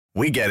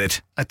We get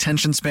it.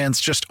 Attention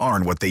spans just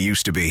aren't what they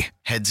used to be.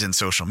 Heads in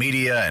social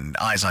media and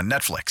eyes on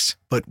Netflix.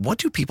 But what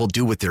do people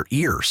do with their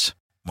ears?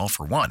 Well,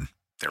 for one,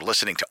 they're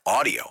listening to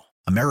audio.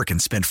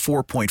 Americans spend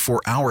 4.4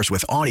 hours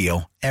with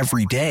audio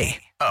every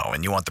day. Oh,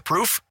 and you want the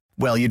proof?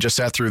 Well, you just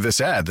sat through this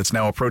ad that's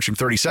now approaching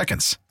 30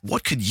 seconds.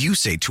 What could you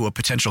say to a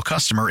potential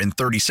customer in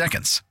 30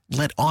 seconds?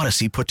 Let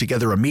Odyssey put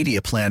together a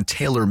media plan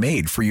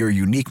tailor-made for your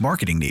unique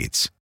marketing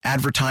needs.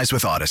 Advertise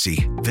with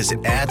Odyssey.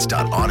 Visit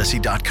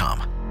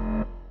ads.odyssey.com.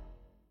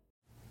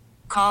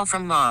 Call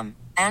from mom.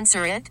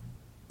 Answer it.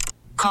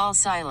 Call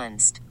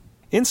silenced.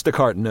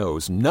 Instacart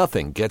knows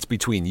nothing gets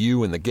between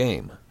you and the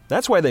game.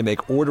 That's why they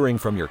make ordering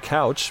from your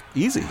couch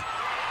easy.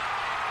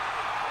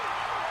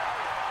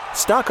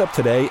 Stock up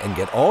today and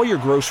get all your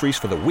groceries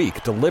for the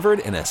week delivered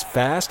in as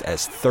fast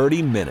as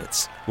 30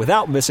 minutes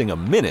without missing a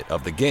minute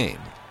of the game.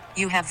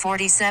 You have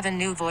 47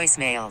 new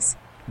voicemails.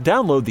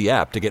 Download the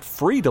app to get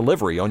free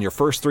delivery on your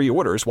first 3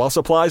 orders while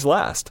supplies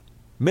last.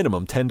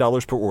 Minimum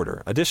 $10 per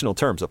order. Additional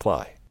terms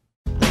apply.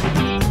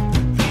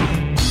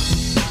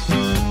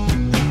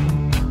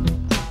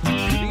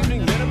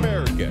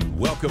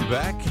 Welcome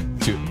back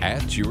to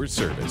At Your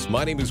Service.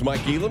 My name is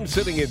Mike Elam,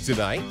 sitting in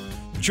tonight.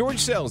 George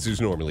Sells is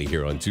normally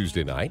here on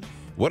Tuesday night.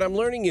 What I'm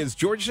learning is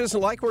George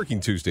doesn't like working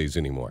Tuesdays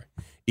anymore.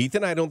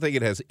 Ethan, I don't think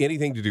it has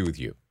anything to do with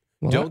you.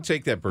 Well, don't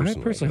take that personally.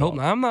 I personally hope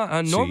not. I'm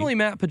not. Normally,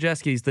 Matt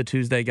Pajeski's the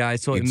Tuesday guy,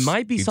 so it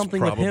might be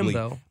something with him,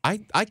 though.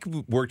 I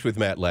worked with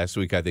Matt last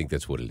week. I think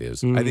that's what it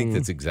is. I think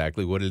that's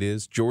exactly what it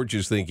is. George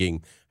is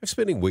thinking, I'm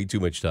spending way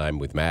too much time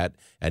with Matt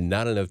and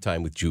not enough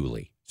time with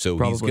Julie. So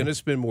he's going to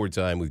spend more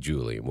time with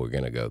Julie, and we're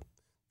going to go,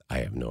 I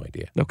have no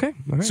idea. Okay.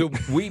 All right. So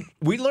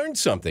we learned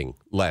something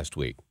last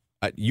week.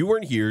 You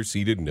weren't here, so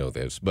you didn't know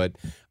this, but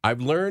I've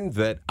learned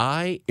that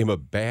I am a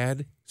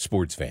bad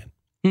sports fan.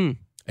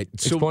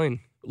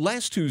 Explain.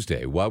 Last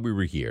Tuesday, while we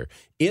were here,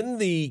 in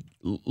the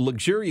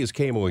luxurious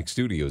KMOX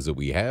studios that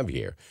we have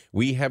here,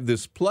 we have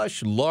this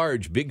plush,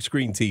 large, big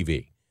screen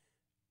TV.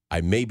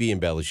 I may be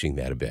embellishing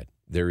that a bit.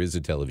 There is a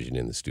television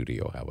in the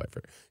studio,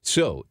 however.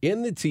 So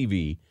in the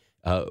TV,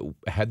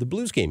 had the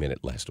Blues game in it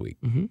last week.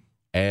 Mm-hmm.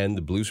 And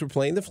the Blues were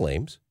playing the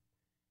Flames,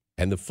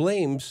 and the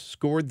Flames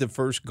scored the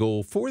first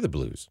goal for the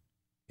Blues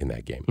in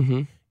that game.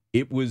 Mm-hmm.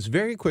 It was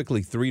very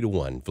quickly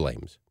 3-1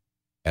 Flames.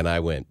 And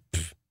I went,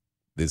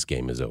 this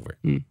game is over.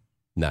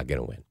 Not going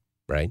to win,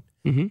 right?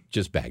 Mm-hmm.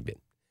 Just bagged it.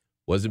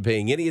 Wasn't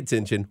paying any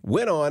attention.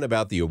 Went on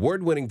about the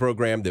award-winning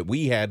program that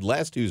we had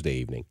last Tuesday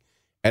evening.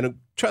 And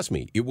trust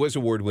me, it was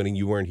award-winning.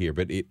 You weren't here,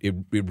 but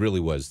it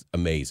really was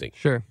amazing.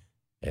 Sure.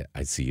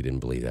 I see you didn't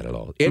believe that at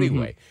all.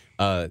 Anyway,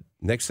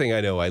 next thing I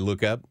know, I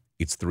look up.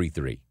 It's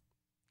 3-3.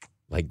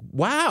 Like,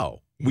 wow,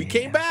 we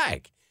came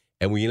back.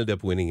 And we ended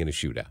up winning in a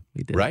shootout.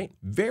 We did. Right?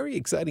 Very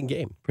exciting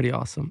game. Pretty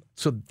awesome.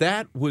 So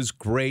that was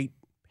great.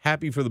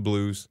 Happy for the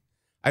Blues.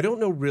 I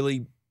don't know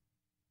really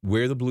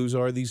where the Blues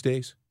are these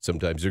days.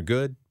 Sometimes they're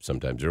good.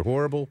 Sometimes they're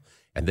horrible.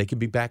 And they can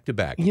be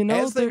back-to-back,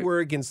 as they were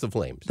against the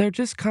Flames. They're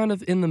just kind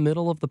of in the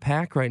middle of the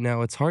pack right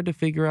now. It's hard to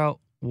figure out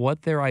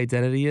what their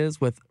identity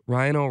is with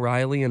Ryan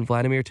O'Reilly and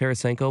Vladimir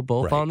Tarasenko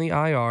both on the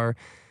IR.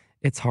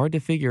 It's hard to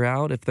figure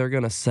out if they're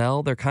going to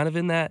sell. They're kind of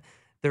in that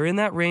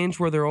range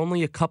where they're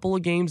only a couple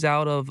of games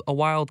out of a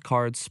wild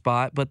card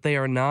spot, but they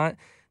are not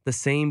the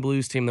same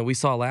Blues team that we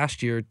saw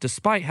last year,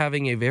 despite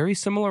having a very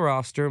similar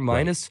roster,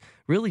 minus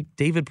really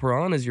David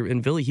Perron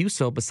and Ville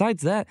Husso.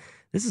 Besides that,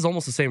 this is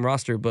almost the same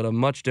roster, but a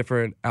much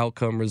different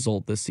outcome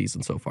result this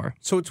season so far.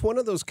 So it's one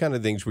of those kind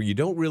of things where you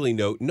don't really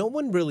know. No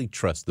one really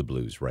trusts the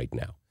Blues right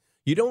now.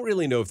 You don't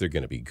really know if they're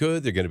going to be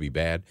good, they're going to be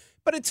bad.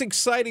 But it's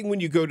exciting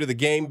when you go to the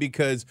game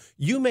because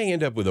you may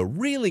end up with a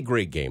really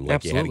great game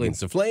like you had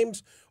against the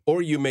Flames,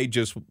 or you may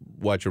just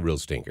watch a real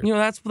stinker. You know,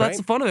 that's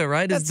the fun of it,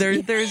 right?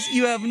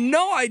 You have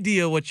no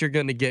idea what you're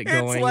going to get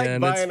going. It's like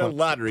buying a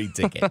lottery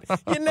ticket.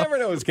 You never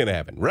know what's going to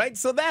happen, right?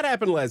 So that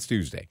happened last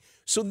Tuesday.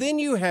 So then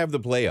you have the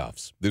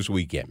playoffs this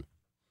weekend.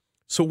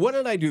 So what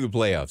did I do the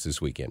playoffs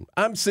this weekend?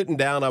 I'm sitting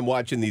down, I'm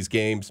watching these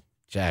games.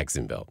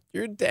 Jacksonville,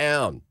 you're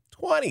down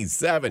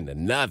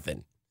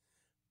 27-0.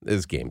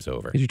 This game's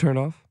over. Did you turn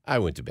off? I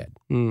went to bed.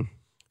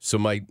 So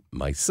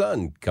my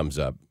son comes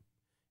up,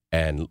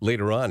 and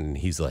later on, and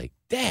he's like,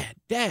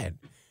 Dad.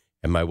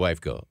 And my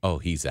wife go, oh,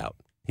 he's out.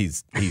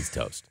 He's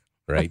toast,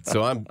 right?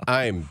 So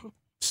I'm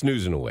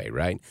snoozing away,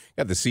 right?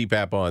 Got the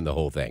CPAP on, the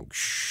whole thing.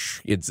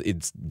 Shh,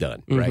 it's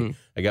done, right?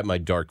 I got my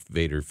Darth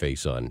Vader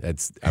face on.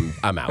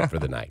 I'm out for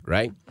the night,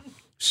 right?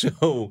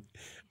 So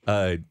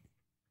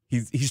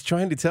he's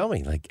trying to tell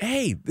me, like,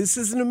 hey, this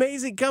is an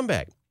amazing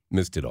comeback.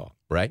 Missed it all,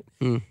 right?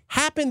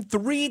 Happened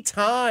 3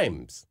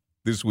 times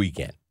this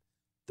weekend.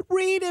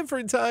 3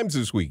 different times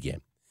this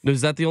weekend.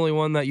 Is that the only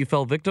one that you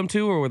fell victim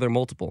to, or were there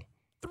multiple?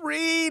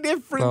 3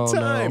 different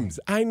times.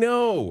 No. I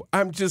know.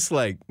 I'm just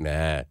like,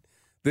 nah.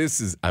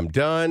 I'm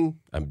done.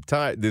 I'm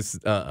tired.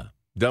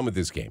 Done with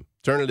this game.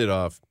 Turning it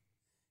off.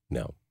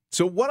 No.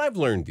 So what I've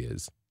learned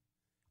is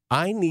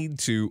I need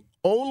to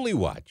only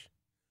watch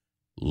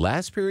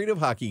last period of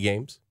hockey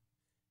games,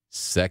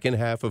 second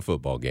half of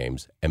football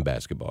games, and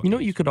basketball games. You know,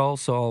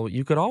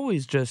 you could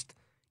always just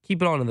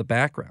keep it on in the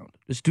background.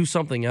 Just do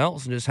something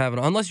else and just have it,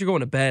 unless you're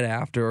going to bed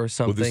after or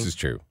something. Well, this is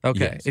true.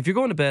 Okay. Yes. If you're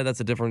going to bed, that's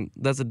a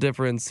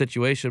different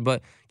situation,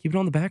 but keep it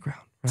on the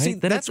background, right? See,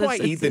 that's why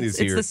Ethan is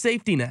here. It's the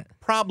safety net.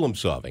 Problem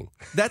solving.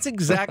 That's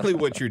exactly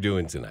what you're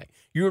doing tonight.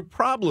 You're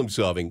problem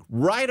solving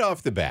right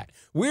off the bat.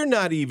 We're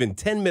not even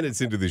 10 minutes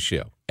into the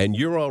show, and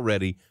you're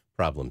already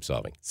problem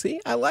solving.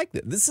 See, I like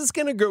that. This is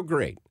going to go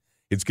great.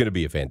 It's going to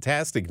be a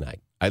fantastic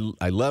night.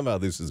 I love how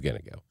this is going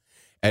to go.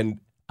 And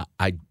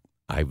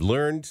I've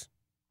learned,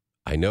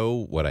 I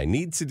know what I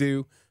need to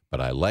do,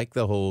 but I like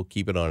the whole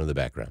keep it on in the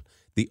background.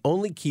 The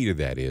only key to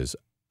that is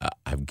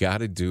I've got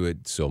to do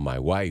it so my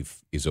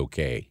wife is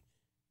okay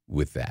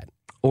with that.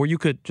 Or you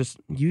could just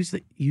use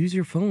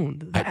your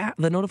phone,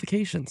 the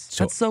notifications.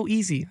 That's so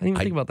easy. I didn't even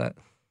think about that.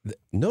 The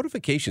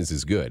notifications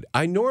is good.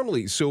 I have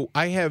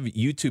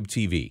YouTube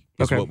TV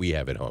is what we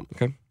have at home.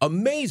 Okay.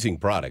 Amazing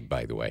product,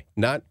 by the way.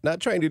 Not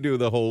trying to do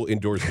the whole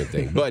endorsement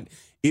thing, but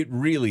it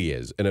really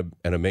is an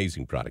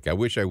amazing product. I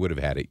wish I would have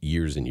had it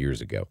years and years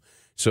ago.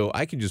 So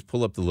I can just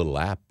pull up the little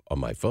app on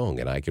my phone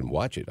and I can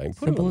watch it. I can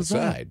put it on the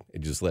side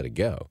and just let it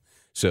go.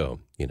 So,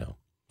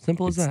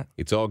 Simple as that.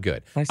 It's all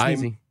good. Nice and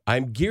easy.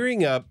 I'm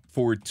gearing up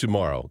for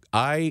tomorrow.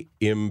 I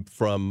am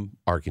from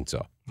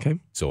Arkansas. Okay.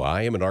 So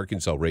I am an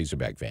Arkansas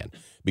Razorback fan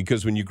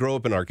because when you grow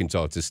up in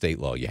Arkansas, it's a state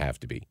law. You have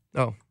to be.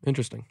 Oh,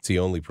 interesting. It's the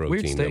only pro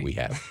Weird team state. that we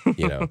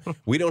have.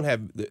 We don't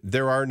have,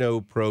 there are no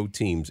pro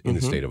teams in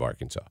the state of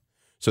Arkansas.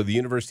 So the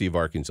University of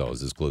Arkansas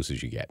is as close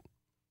as you get.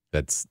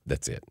 That's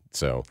it.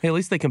 So Hey, at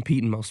least they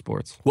compete in most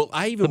sports. well,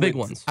 I even The big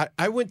ones.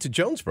 I went to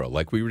Jonesboro,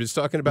 like we were just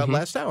talking about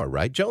last hour,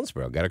 right?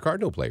 Jonesboro, got a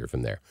Cardinal player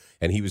from there,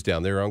 and he was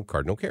down there on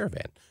Cardinal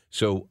Caravan.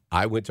 So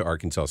I went to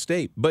Arkansas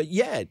State, but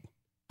yet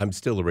I'm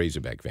still a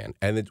Razorback fan,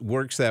 and it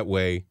works that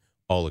way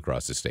all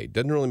across the state.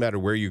 Doesn't really matter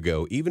where you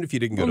go, even if you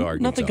didn't go to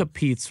Arkansas. Nothing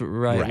competes with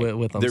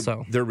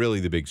them. They're really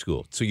the big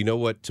school. So you know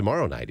what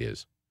tomorrow night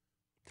is?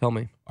 Tell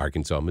me.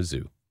 Arkansas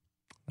Mizzou.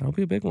 That'll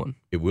be a big one.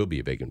 It will be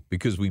a big one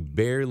because we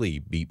barely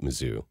beat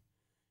Mizzou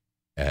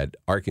at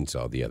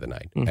Arkansas the other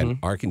night, and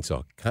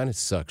Arkansas kind of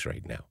sucks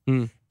right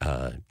now.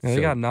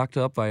 They got knocked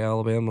up by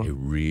Alabama. It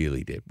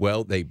really did.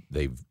 Well,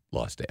 they've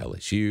lost to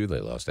LSU.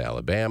 They lost to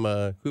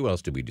Alabama. Who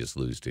else did we just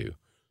lose to?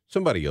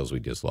 Somebody else we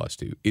just lost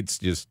to. It's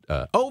just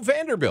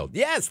Vanderbilt.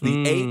 Yes,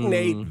 the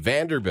 8-8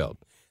 Vanderbilt.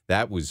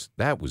 That was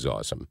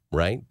awesome,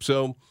 right?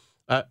 So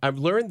I've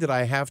learned that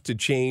I have to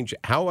change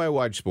how I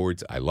watch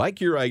sports. I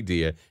like your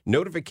idea.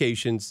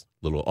 Notifications,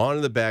 little on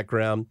in the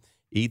background.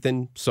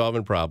 Ethan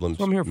solving problems,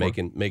 That's what I'm here for.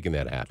 making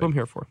that happen. That's what I'm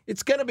here for.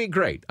 It's going to be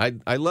great.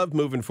 I love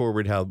moving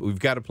forward. How we've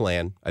got a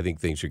plan. I think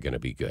things are going to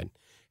be good.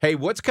 Hey,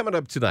 what's coming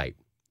up tonight?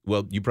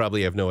 Well, you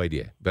probably have no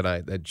idea,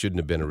 but that shouldn't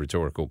have been a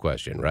rhetorical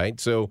question, right?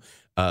 So,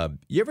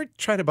 you ever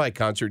try to buy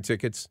concert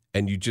tickets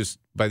and you just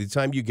by the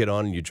time you get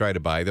on and you try to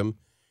buy them,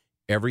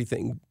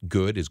 everything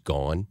good is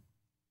gone,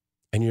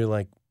 and you're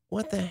like,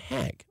 what the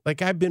heck?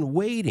 Like I've been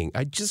waiting.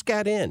 I just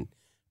got in.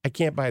 I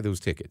can't buy those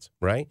tickets,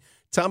 right?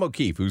 Tom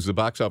O'Keefe, who's the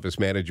box office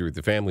manager at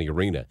the Family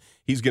Arena,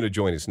 he's going to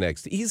join us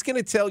next. He's going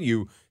to tell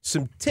you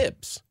some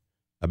tips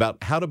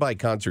about how to buy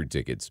concert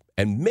tickets,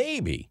 and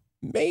maybe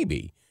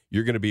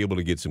you're going to be able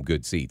to get some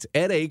good seats.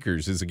 Ed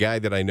Akers is a guy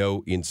that I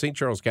know in St.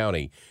 Charles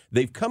County.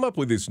 They've come up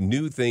with this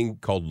new thing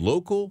called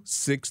Local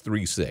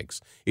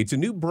 636. It's a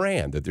new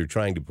brand that they're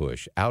trying to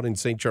push out in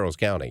St. Charles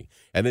County,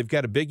 and they've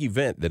got a big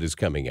event that is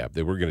coming up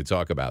that we're going to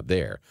talk about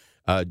there.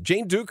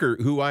 Jane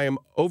Duker, who I am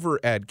over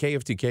at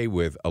KFTK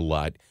with a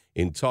lot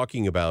in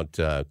talking about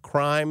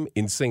crime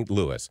in St.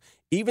 Louis.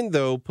 Even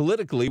though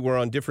politically we're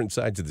on different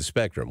sides of the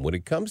spectrum, when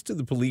it comes to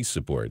the police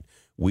support,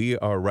 we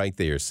are right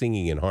there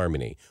singing in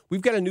harmony.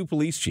 We've got a new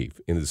police chief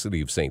in the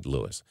city of St.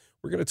 Louis.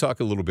 We're going to talk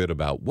a little bit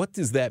about what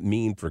does that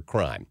mean for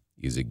crime.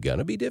 Is it going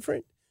to be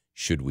different?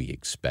 Should we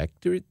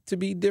expect it to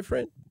be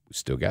different? We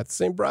still got the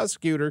same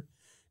prosecutor.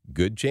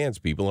 Good chance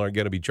people aren't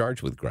going to be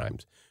charged with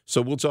crimes.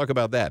 So we'll talk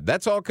about that.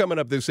 That's all coming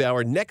up this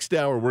hour. Next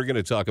hour, we're going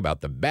to talk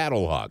about the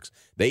Battlehawks.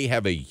 They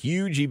have a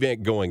huge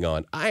event going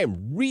on. I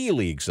am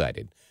really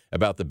excited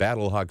about the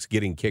Battlehawks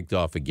getting kicked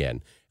off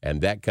again.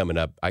 And that coming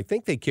up, I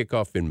think they kick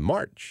off in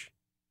March,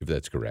 if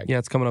that's correct. Yeah,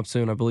 it's coming up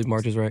soon. I believe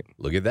March is right.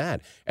 Look at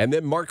that. And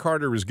then Mark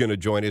Carter is going to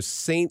join us.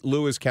 St.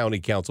 Louis County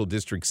Council,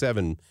 District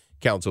 7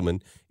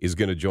 councilman, is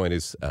going to join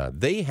us.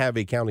 They have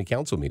a county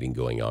council meeting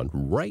going on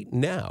right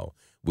now,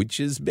 which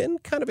has been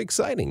kind of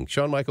exciting.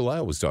 Sean Michael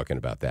Lyle was talking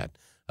about that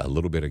a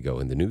little bit ago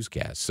in the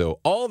newscast. So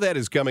all that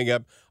is coming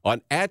up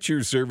on At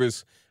Your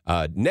Service.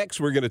 Next,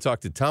 we're going to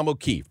talk to Tom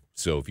O'Keefe.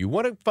 So if you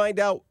want to find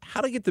out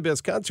how to get the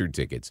best concert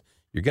tickets,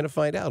 you're going to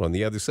find out on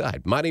the other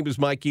side. My name is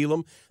Mike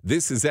Elam.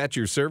 This is At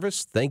Your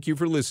Service. Thank you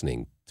for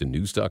listening to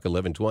News Talk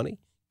 1120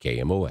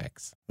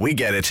 KMOX. We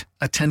get it.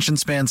 Attention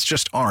spans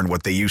just aren't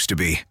what they used to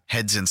be.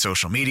 Heads in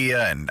social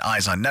media and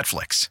eyes on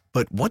Netflix.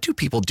 But what do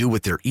people do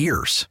with their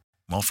ears?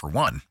 Well, for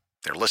one,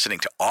 they're listening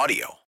to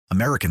audio.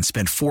 Americans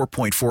spend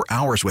 4.4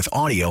 hours with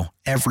audio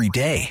every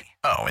day.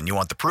 Oh, and you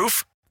want the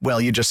proof? Well,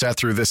 you just sat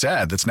through this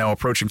ad that's now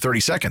approaching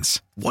 30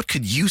 seconds. What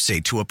could you say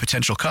to a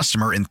potential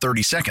customer in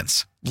 30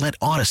 seconds? Let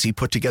Odyssey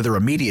put together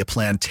a media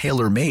plan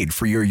tailor-made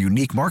for your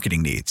unique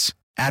marketing needs.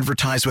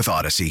 Advertise with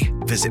Odyssey.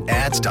 Visit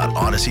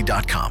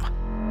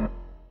ads.odyssey.com.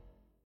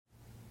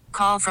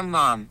 Call from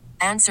mom.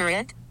 Answer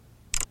it.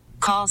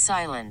 Call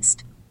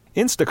silenced.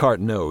 Instacart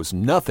knows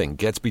nothing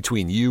gets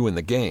between you and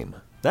the game.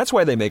 That's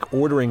why they make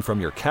ordering from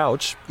your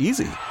couch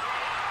easy.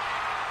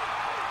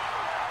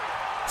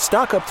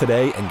 Stock up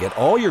today and get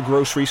all your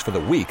groceries for the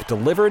week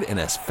delivered in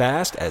as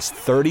fast as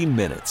 30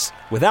 minutes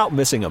without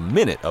missing a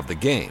minute of the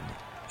game.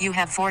 You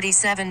have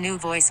 47 new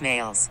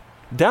voicemails.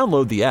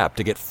 Download the app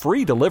to get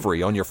free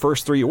delivery on your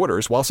first 3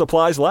 orders while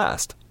supplies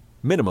last.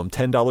 Minimum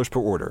 $10 per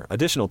order.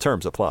 Additional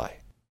terms apply.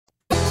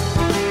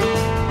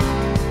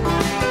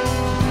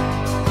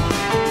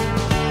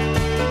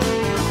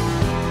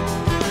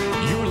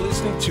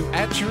 To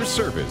At Your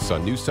Service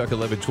on News Talk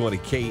 1120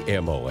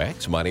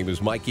 KMOX. My name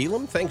is Mike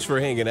Elam. Thanks for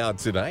hanging out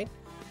tonight.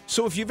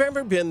 So if you've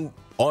ever been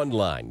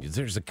online,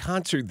 there's a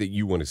concert that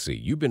you want to see.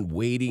 You've been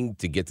waiting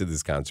to get to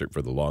this concert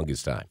for the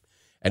longest time.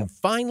 And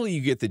finally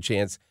you get the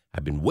chance.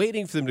 I've been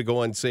waiting for them to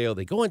go on sale.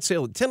 They go on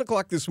sale at 10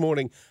 o'clock this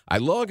morning. I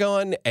log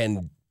on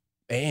and,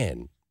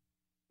 man,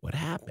 what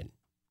happened?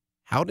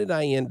 How did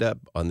I end up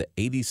on the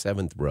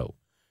 87th row?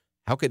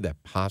 How could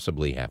that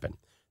possibly happen?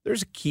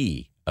 There's a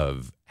key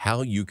of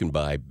how you can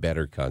buy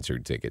better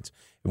concert tickets.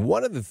 And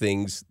one of the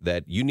things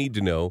that you need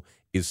to know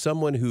is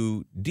someone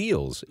who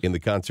deals in the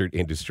concert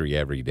industry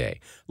every day.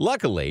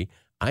 Luckily,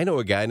 I know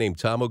a guy named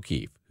Tom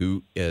O'Keefe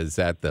who is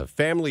at the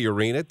Family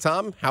Arena.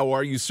 Tom, how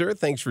are you, sir?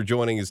 Thanks for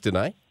joining us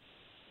tonight.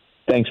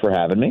 Thanks for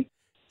having me.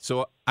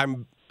 So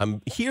I'm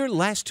here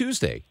last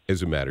Tuesday,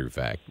 as a matter of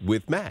fact,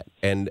 with Matt,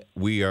 and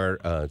we are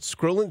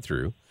scrolling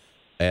through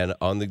and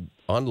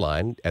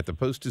online at the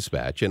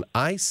Post-Dispatch, and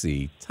I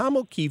see Tom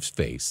O'Keefe's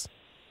face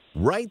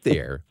right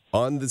there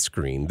on the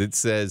screen that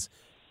says,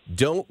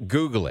 "Don't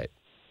Google it,"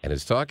 and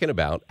is talking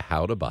about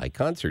how to buy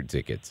concert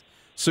tickets.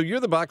 So you're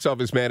the box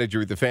office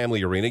manager at the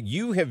Family Arena.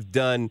 You have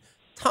done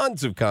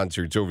tons of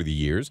concerts over the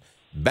years.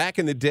 Back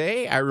in the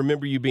day, I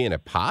remember you being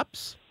at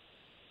Pops,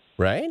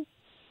 right?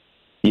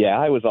 Yeah,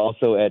 I was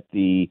also at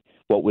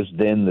what was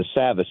then the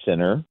Savas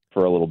Center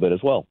for a little bit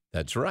as well.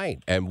 That's right.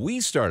 And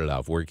we started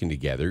off working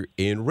together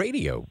in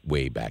radio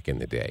way back in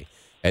the day.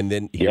 And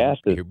then here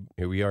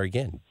we are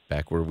again,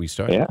 back where we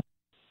started. Yeah.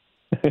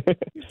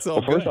 It's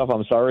all First off,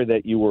 I'm sorry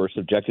that you were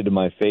subjected to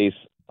my face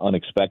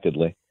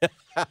unexpectedly.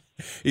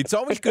 It's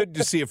always good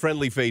to see a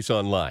friendly face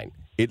online,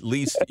 at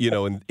least,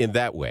 in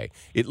that way.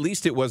 At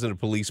least it wasn't a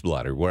police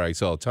blotter where I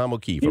saw Tom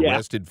O'Keefe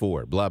arrested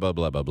for blah, blah,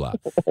 blah, blah, blah.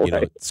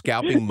 Right.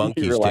 Scalping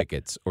monkeys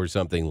tickets or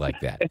something like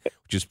that,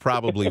 which is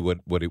probably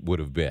what it would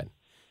have been.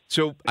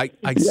 So I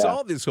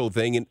saw this whole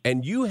thing,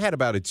 and you had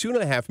about a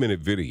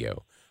 2.5-minute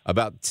video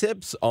about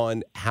tips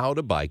on how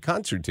to buy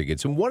concert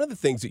tickets. And one of the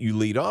things that you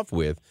lead off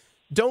with,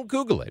 don't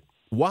Google it.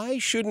 Why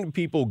shouldn't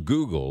people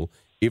Google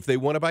if they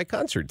want to buy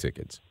concert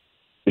tickets?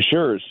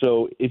 Sure.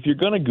 So if you're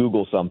going to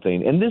Google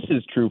something, and this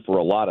is true for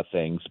a lot of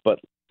things, but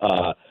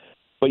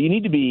you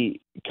need to be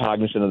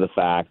cognizant of the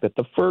fact that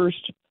the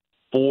first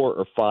 4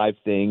 or 5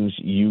 things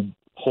you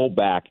pull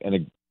back in a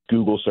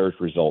Google search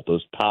result,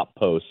 those top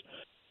posts,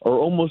 are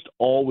almost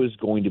always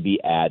going to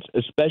be ads,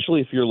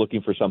 especially if you're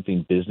looking for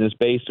something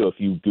business-based. So if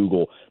you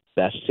Google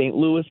best St.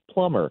 Louis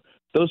plumber,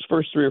 those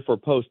first 3 or 4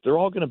 posts, they're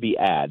all going to be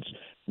ads.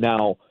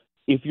 Now,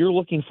 if you're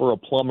looking for a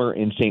plumber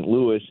in St.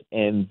 Louis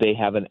and they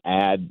have an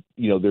ad,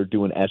 they're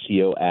doing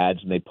SEO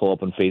ads and they pull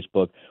up on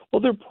Facebook, well,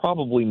 they're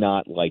probably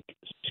not like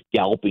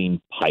scalping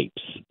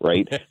pipes,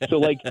 right? So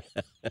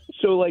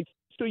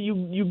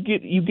you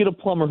get a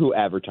plumber who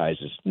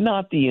advertises,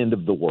 not the end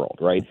of the world,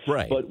 right?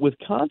 Right. But with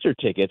concert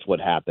tickets, what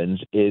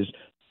happens is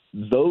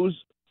those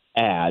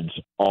ads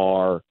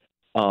are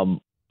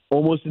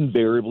almost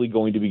invariably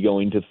going to be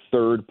going to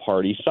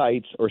third-party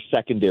sites or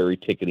secondary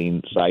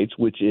ticketing sites,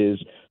 which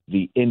is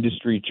the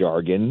industry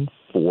jargon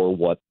for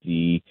what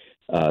the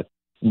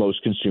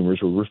most consumers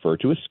would refer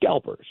to as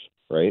scalpers,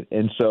 right?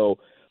 And so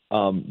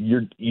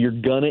you're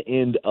going to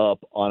end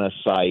up on a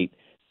site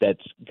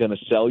that's going to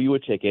sell you a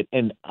ticket.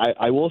 And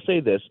I will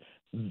say this,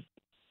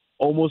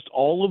 almost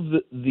all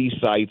of these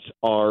sites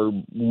are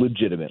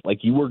legitimate.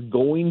 Like, you are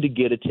going to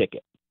get a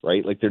ticket,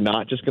 right? Like, they're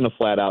not just going to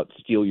flat out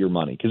steal your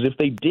money. Because if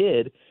they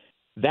did,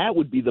 that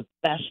would be the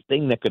best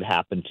thing that could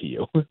happen to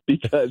you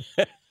because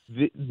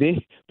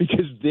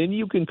then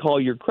you can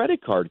call your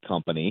credit card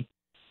company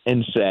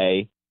and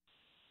say,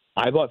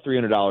 I bought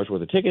 $300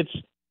 worth of tickets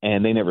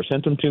and they never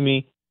sent them to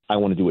me. I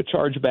want to do a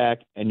chargeback,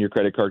 and your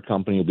credit card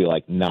company will be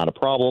like, not a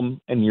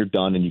problem, and you're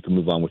done and you can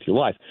move on with your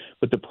life.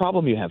 But the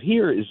problem you have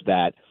here is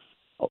that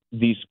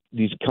these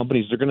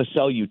companies, they're going to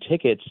sell you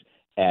tickets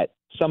at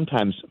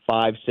sometimes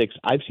 5, 6,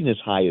 I've seen as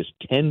high as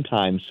 10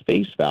 times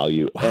face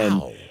value.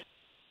 Wow.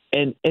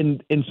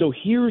 And so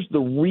here's the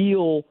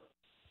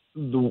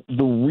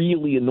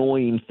really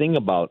annoying thing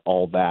about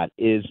all that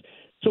is,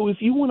 so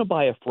if you want to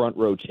buy a front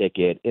row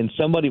ticket and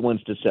somebody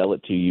wants to sell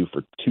it to you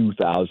for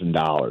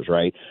 $2,000,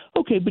 right?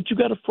 Okay, but you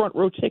got a front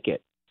row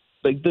ticket.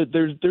 Like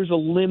there's a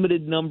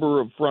limited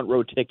number of front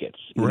row tickets.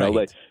 You know,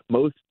 like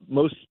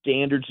most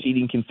standard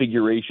seating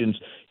configurations,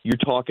 you're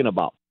talking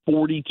about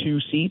 42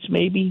 seats,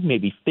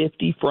 maybe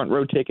 50 front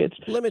row tickets.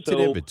 Limited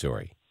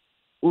inventory.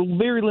 Well,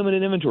 very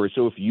limited inventory.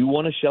 So if you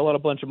want to shell out a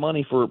bunch of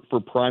money for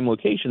prime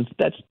locations,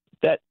 that's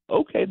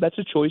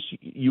a choice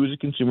you as a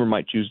consumer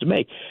might choose to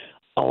make.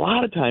 A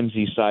lot of times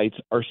these sites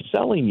are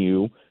selling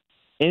you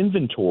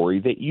inventory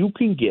that you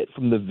can get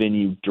from the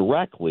venue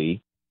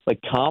directly, like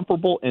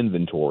comparable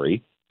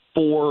inventory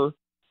for,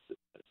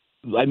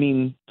 I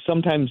mean,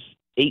 sometimes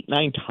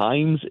 8-9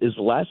 times is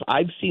less.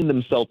 I've seen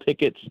them sell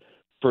tickets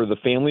for the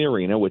Family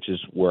Arena, which is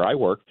where I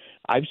work.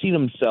 I've seen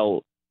them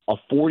sell a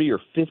 $40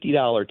 or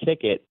 $50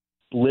 ticket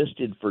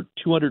listed for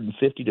 $250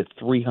 to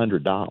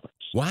 $300.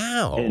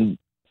 Wow. And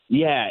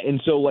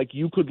so like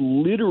you could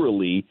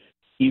literally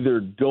either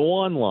go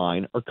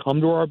online or come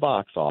to our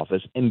box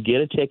office and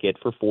get a ticket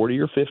for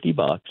 $40 or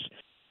 $50,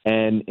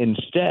 and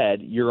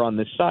instead you're on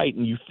the site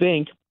and you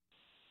think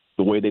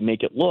the way they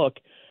make it look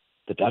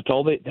that's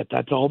all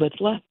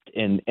that's left.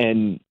 And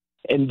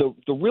the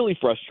really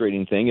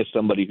frustrating thing as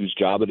somebody whose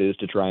job it is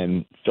to try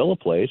and fill a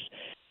place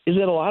is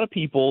that a lot of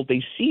people,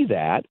 they see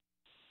that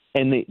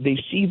and they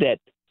see that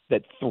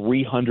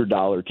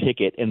 $300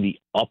 ticket in the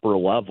upper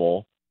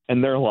level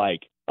and they're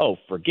like, oh,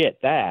 forget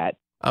that.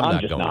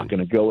 I'm just not going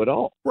to go at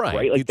all.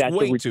 Right. Like, it's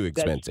way too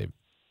expensive.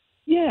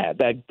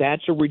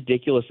 That's a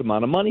ridiculous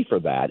amount of money for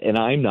that, and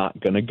I'm not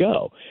going to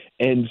go.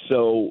 And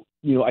so,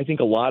 I think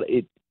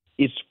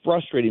it's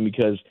frustrating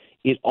because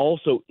it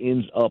also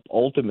ends up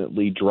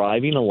ultimately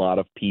driving a lot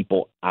of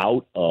people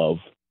out of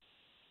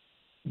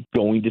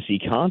going to see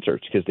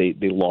concerts because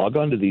they log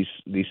onto these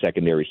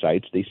secondary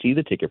sites, they see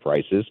the ticket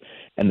prices,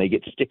 and they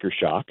get sticker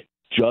shock,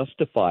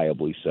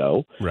 justifiably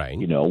so. Right.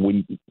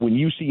 When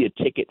you see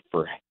a ticket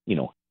for,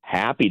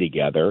 Happy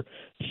Together,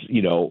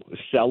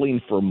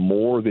 selling for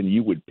more than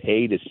you would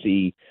pay to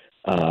see,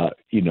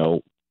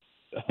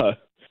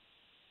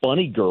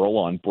 Funny Girl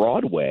on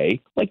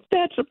Broadway, like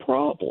that's a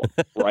problem,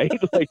 right?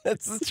 Like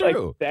that's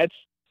true. Like,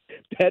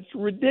 that's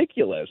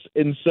ridiculous,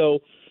 and so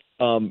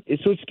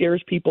it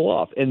scares people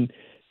off. And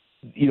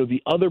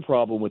the other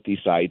problem with these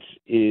sites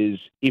is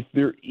if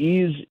there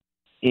is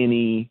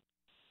any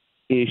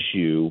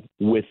issue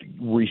with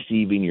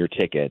receiving your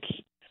tickets,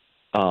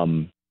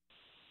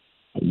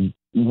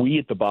 we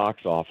at the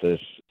box office,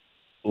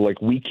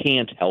 like, we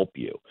can't help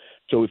you.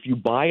 So if you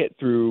buy it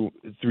through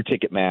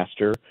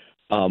Ticketmaster,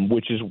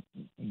 which is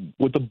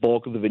what the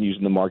bulk of the venues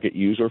in the market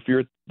use, or if you're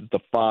at the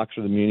Fox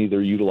or the Muni,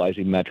 they're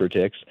utilizing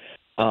Metrotix.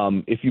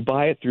 If you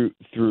buy it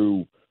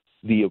through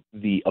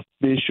the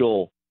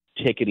official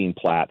ticketing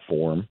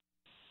platform,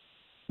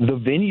 the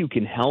venue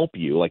can help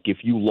you. Like if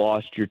you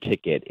lost your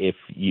ticket, if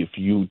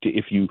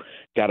you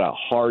got a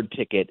hard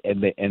ticket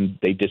and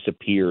they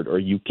disappeared, or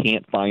you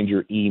can't find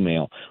your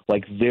email,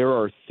 like there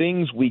are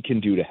things we can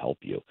do to help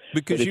you.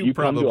 Because you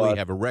probably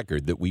have a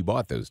record that we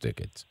bought those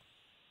tickets.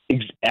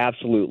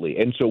 Absolutely.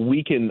 And so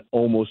we can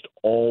almost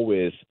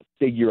always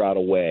figure out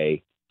a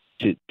way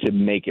to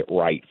make it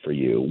right for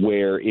you,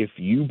 where if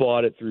you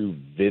bought it through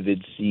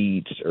Vivid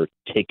Seats or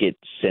Ticket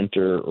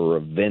Center or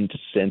Event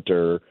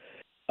Center,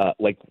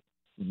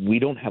 we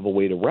don't have a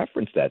way to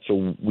reference that.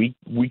 So we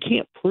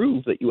can't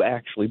prove that you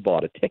actually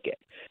bought a ticket.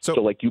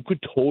 So you could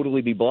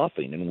totally be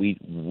bluffing, and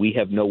we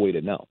have no way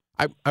to know.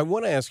 I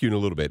want to ask you in a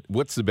little bit,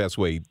 what's the best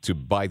way to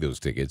buy those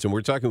tickets? And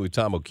we're talking with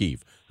Tom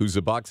O'Keefe, who's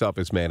the box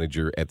office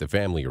manager at the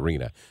Family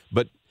Arena.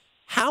 But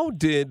how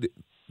did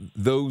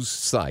those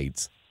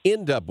sites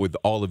end up with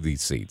all of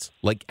these seats?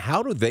 Like,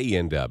 how do they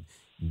end up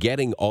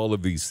getting all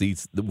of these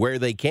seats where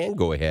they can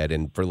go ahead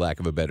and, for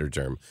lack of a better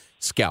term,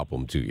 scalp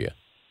them to you?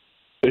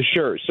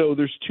 Sure. So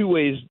there's two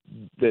ways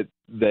that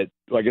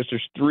I guess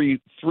there's three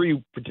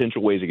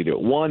potential ways you could do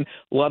it. One,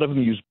 a lot of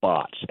them use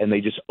bots, and they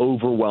just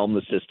overwhelm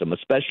the system,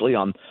 especially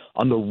on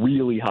the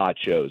really hot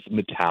shows,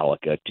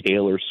 Metallica,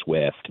 Taylor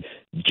Swift,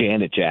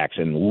 Janet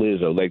Jackson,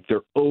 Lizzo. Like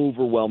they're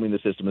overwhelming the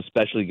system,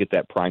 especially to get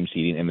that prime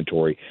seating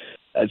inventory.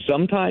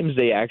 Sometimes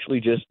they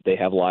actually they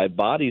have live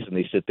bodies, and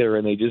they sit there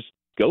and they just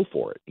go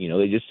for it.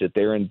 They just sit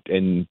there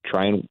and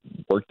try and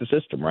work the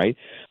system, right?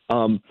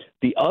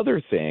 The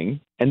other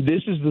thing, and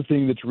this is the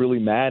thing that's really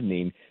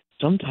maddening,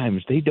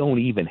 sometimes they don't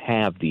even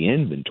have the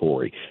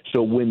inventory.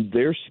 So when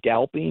they're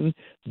scalping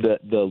the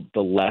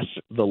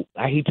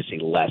I hate to say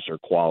lesser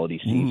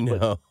quality seats,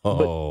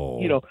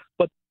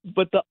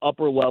 but the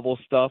upper level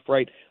stuff,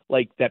 right?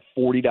 Like that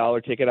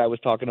 $40 ticket I was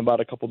talking about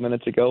a couple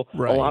minutes ago.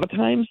 Right. A lot of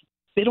times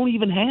they don't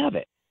even have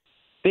it.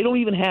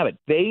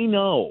 They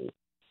know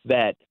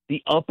that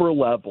the upper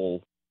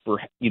level for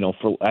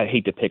I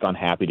hate to pick on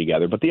Happy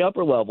Together, but the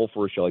upper level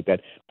for a show like that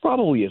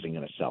probably isn't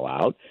going to sell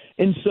out.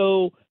 And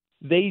so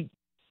they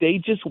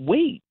just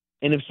wait.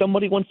 And if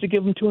somebody wants to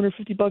give them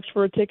 $250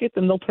 for a ticket,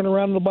 then they'll turn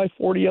around and they'll buy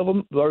 40 of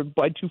them, or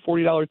buy two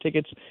 $40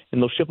 tickets,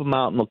 and they'll ship them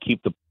out and they'll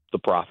keep the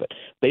profit.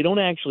 They don't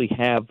actually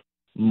have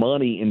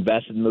money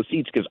invested in those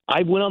seats, because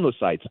I went on those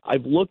sites.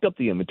 I've looked up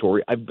the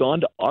inventory. I've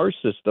gone to our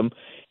system,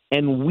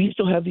 and we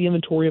still have the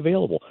inventory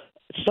available.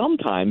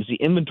 Sometimes the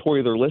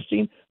inventory they're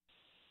listing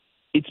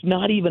it's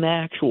not even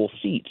actual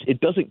seats. It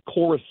doesn't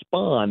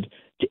correspond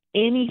to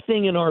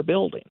anything in our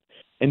building.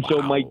 And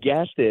so my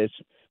guess is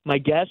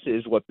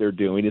what they're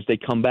doing is they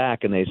come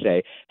back and they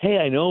say, hey,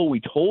 I know we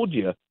told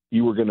you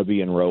were going to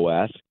be in row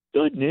S.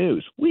 Good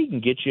news. We can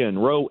get you in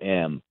row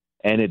M.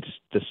 And it's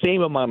the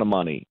same amount of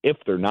money if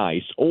they're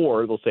nice,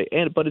 or they'll say,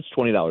 but it's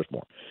 $20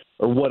 more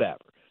or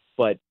whatever.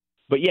 But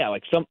yeah,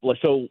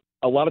 so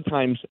a lot of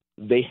times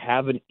they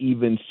haven't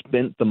even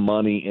spent the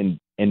money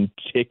in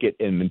ticket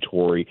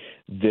inventory.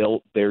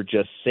 They're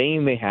just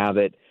saying they have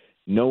it,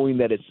 knowing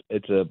that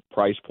it's a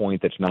price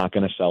point that's not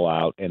going to sell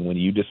out. And when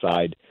you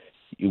decide,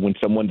 when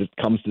someone just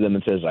comes to them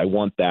and says, I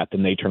want that,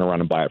 then they turn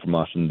around and buy it from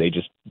us, and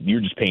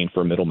you're just paying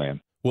for a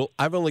middleman. Well,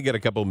 I've only got a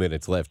couple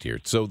minutes left here.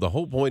 So the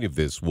whole point of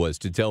this was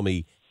to tell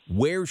me,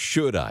 where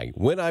should I,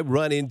 when I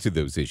run into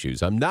those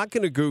issues, I'm not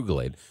going to Google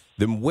it,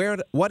 then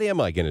what am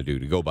I going to do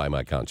to go buy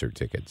my concert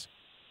tickets?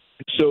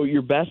 So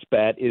your best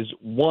bet is,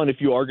 one, if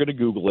you are going to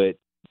Google it,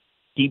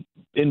 keep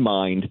in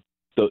mind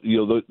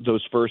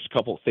those first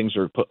couple of things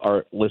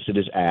are listed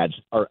as ads,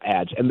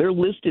 and they're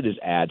listed as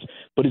ads,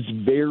 but it's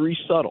very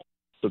subtle.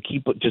 So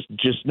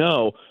just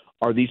know,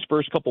 are these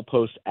first couple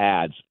posts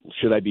ads?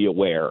 Should I be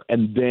aware?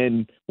 And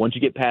then once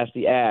you get past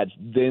the ads,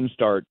 then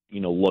start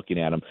looking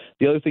at them.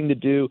 The other thing to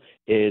do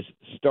is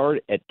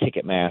start at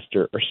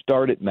Ticketmaster or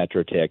start at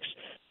MetroTix.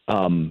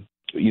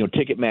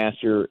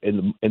 Ticketmaster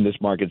in this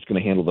market is going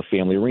to handle the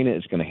Family Arena.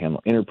 It's going to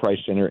handle Enterprise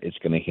Center. It's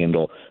going to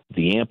handle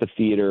the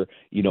amphitheater.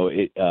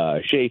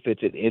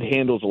 Chaifetz. It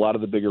handles a lot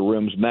of the bigger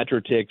rooms.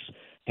 MetroTix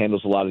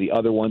handles a lot of the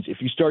other ones. If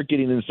you start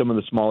getting in some of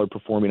the smaller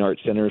performing arts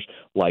centers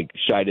like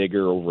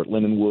Scheidegger over at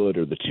Lindenwood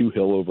or the Two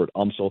Hill over at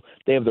UMSL,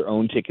 they have their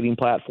own ticketing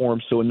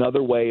platform. So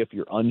another way, if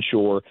you're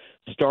unsure,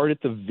 start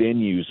at the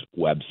venue's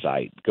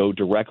website. Go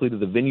directly to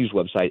the venue's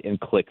website and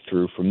click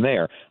through from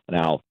there.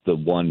 Now, the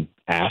one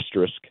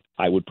asterisk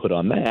I would put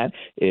on that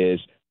is,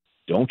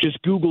 don't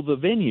just Google the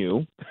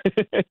venue,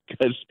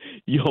 because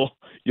you'll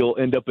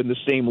end up in the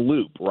same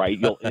loop, right?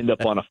 You'll end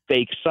up on a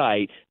fake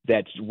site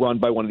that's run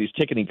by one of these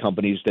ticketing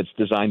companies that's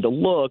designed to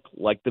look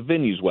like the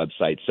venue's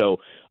website. So,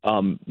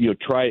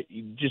 try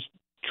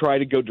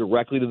to go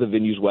directly to the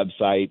venue's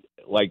website.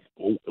 Like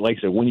I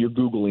said, when you're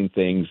Googling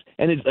things,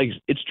 and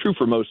it's true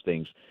for most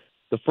things,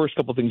 the first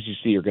couple things you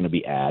see are going to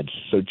be ads.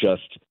 So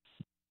just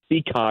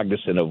be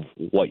cognizant of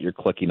what you're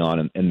clicking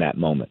on in that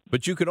moment.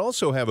 But you could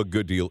also have a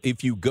good deal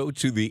if you go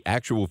to the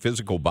actual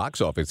physical box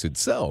office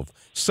itself.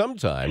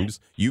 Sometimes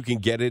you can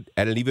get it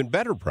at an even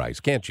better price,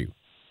 can't you?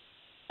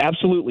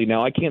 Absolutely.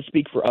 Now, I can't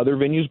speak for other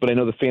venues, but I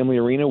know the Family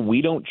Arena,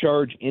 we don't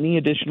charge any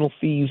additional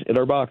fees at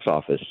our box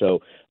office. So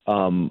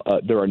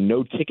there are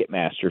no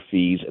Ticketmaster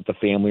fees at the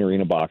Family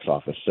Arena box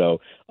office. So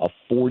a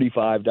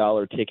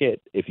 $45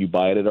 ticket, if you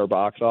buy it at our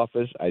box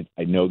office,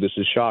 I know this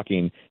is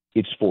shocking,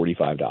 it's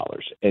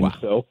 $45. And wow.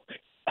 So,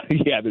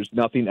 yeah, there's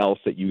nothing else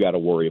that you got to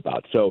worry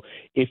about. So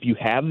if you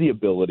have the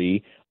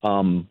ability,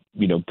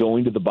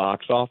 going to the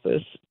box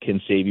office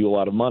can save you a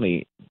lot of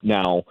money.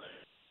 Now,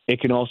 it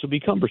can also be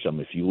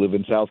cumbersome. If you live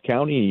in South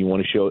County and you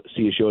want to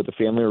see a show at the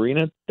Family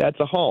Arena, that's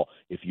a haul.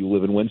 If you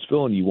live in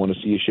Wentzville and you want to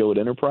see a show at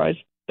Enterprise,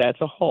 that's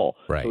a haul.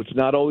 Right. So it's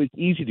not always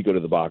easy to go to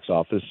the box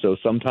office. So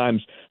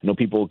sometimes I know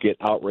people get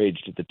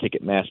outraged at the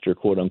Ticketmaster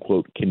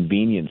quote-unquote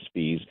convenience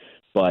fees,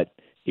 but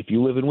if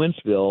you live in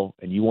Wentzville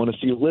and you want to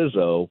see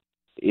Lizzo,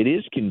 it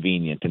is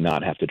convenient to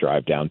not have to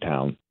drive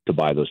downtown to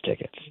buy those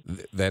tickets.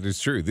 That is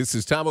true. This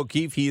is Tom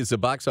O'Keefe. He is a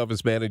box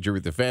office manager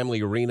at the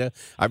Family Arena.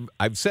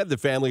 I've said the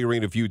Family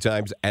Arena a few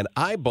times, and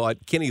I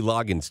bought Kenny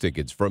Loggins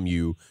tickets from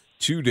you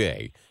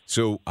today.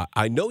 So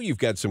I know you've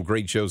got some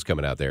great shows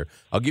coming out there.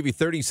 I'll give you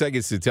 30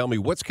 seconds to tell me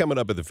what's coming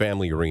up at the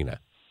Family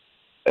Arena.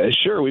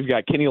 Sure. We've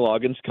got Kenny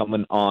Loggins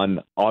coming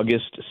on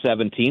August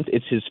 17th.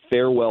 It's his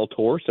farewell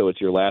tour, so it's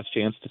your last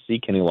chance to see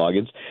Kenny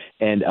Loggins.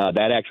 And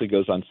that actually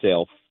goes on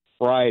sale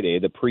Friday.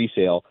 The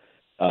pre-sale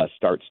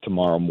starts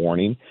tomorrow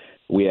morning.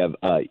 We have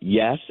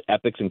Yes,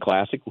 Epics and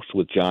Classics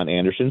with John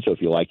Anderson, so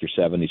if you like your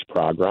 70s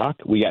prog rock.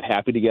 We got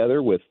Happy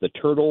Together with the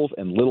Turtles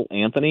and Little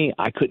Anthony.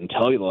 I couldn't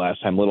tell you the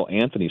last time Little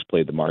Anthony's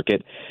played the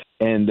market.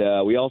 And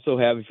we also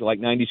have, if you like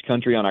 90s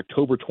country, on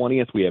October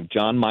 20th, we have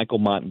John Michael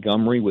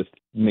Montgomery with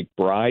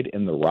McBride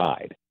and the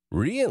Ride.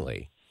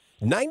 Really?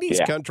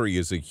 90s country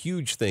is a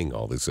huge thing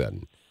all of a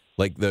sudden.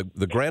 Like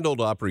the Grand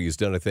Ole Opry has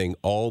done a thing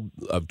all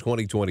of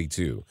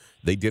 2022.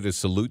 They did a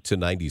salute to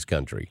 90s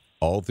country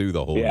all through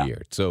the whole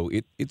year. So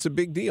it's a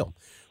big deal.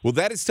 Well,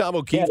 that is Tom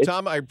O'Keefe.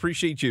 Tom, I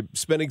appreciate you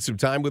spending some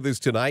time with us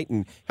tonight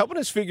and helping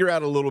us figure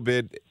out a little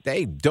bit.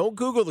 Hey, don't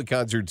Google the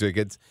concert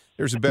tickets.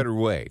 There's a better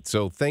way.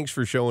 So thanks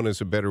for showing us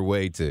a better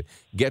way to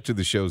get to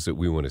the shows that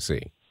we want to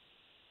see.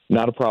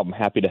 Not a problem.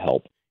 Happy to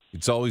help.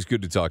 It's always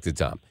good to talk to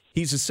Tom.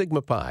 He's a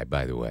Sigma Pi,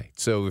 by the way.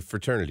 So a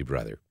fraternity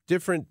brother.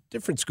 Different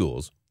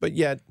schools, but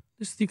yet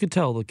You could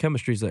tell the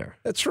chemistry's there.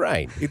 that's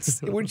right.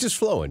 We're just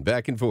flowing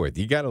back and forth.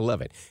 You got to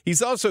love it.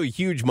 He's also a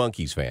huge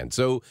Monkees fan.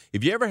 So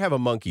if you ever have a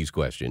Monkees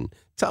question,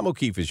 Tom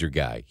O'Keefe is your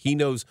guy. He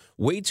knows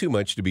way too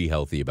much to be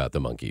healthy about the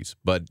Monkees,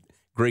 but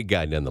great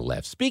guy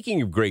nonetheless.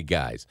 Speaking of great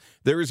guys,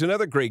 there is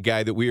another great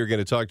guy that we are going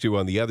to talk to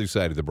on the other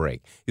side of the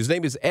break. His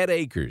name is Ed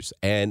Akers,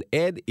 and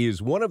Ed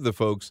is one of the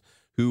folks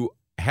who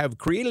have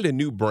created a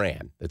new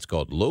brand that's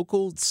called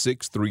Local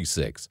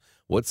 636.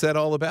 What's that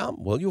all about?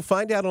 Well, you'll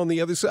find out on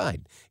the other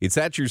side. It's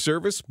at your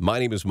service. My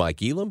name is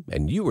Mike Elam,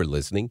 and you are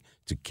listening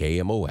to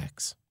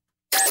KMOX.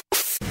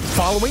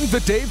 Following the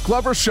Dave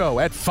Glover Show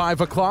at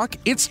 5 o'clock,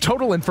 it's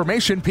Total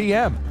Information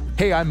PM.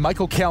 Hey, I'm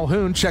Michael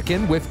Calhoun. Check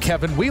in with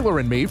Kevin Wheeler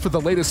and me for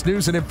the latest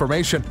news and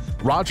information.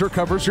 Roger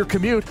covers your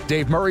commute.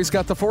 Dave Murray's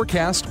got the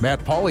forecast. Matt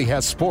Pauley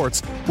has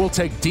sports. We'll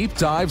take deep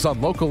dives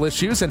on local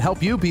issues and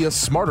help you be a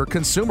smarter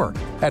consumer.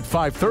 At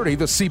 5:30,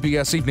 the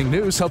CBS Evening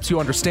News helps you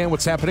understand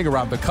what's happening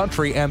around the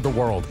country and the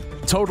world.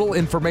 Total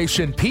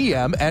Information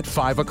PM at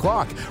 5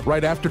 o'clock,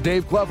 right after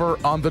Dave Glover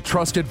on the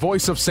trusted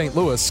voice of St.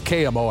 Louis,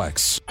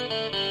 KMOX.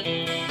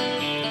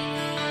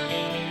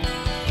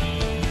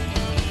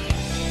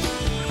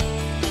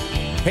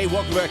 Hey,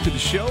 welcome back to the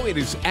show. It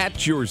is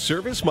at your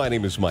service. My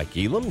name is Mike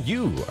Elam.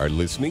 You are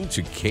listening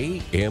to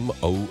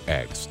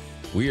KMOX.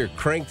 We are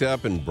cranked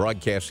up and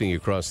broadcasting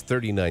across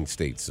 39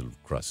 states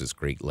across this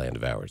great land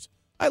of ours.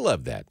 I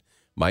love that.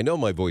 I know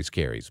my voice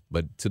carries,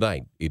 but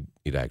tonight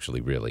it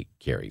actually really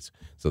carries.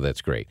 So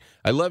that's great.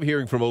 I love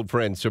hearing from old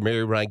friends. So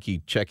Mary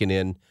Reinke checking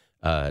in.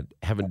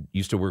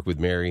 Used to work with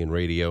Mary in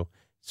radio.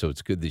 So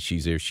it's good that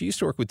she's there. She used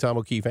to work with Tom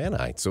O'Keefe and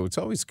I, so it's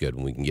always good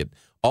when we can get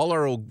all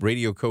our old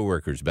radio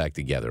coworkers back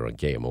together on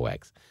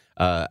KMOX.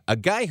 A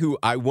guy who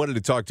I wanted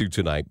to talk to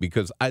tonight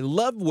because I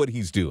love what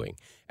he's doing,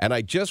 and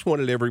I just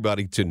wanted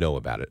everybody to know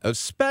about it,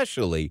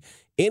 especially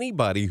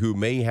anybody who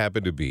may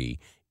happen to be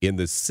in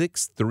the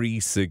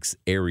 636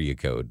 area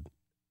code,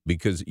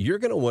 because you're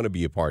going to want to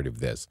be a part of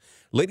this.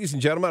 Ladies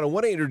and gentlemen, I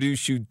want to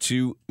introduce you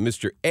to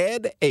Mr.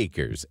 Ed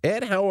Akers.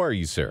 Ed, how are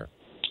you, sir?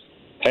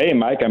 Hey,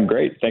 Mike, I'm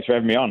great. Thanks for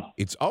having me on.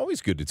 It's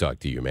always good to talk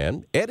to you,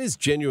 man. Ed is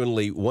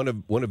genuinely one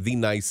of the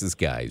nicest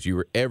guys you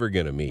were ever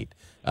going to meet.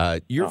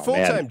 Your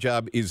full-time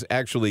job is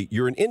actually,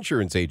 you're an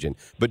insurance agent,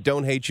 but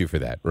don't hate you for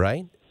that,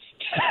 right?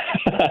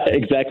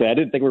 Exactly. I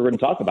didn't think we were going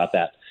to talk about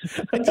that.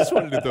 I just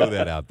wanted to throw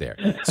that out there.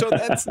 So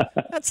that's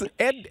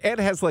Ed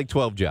has like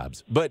 12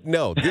 jobs, but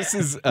no, this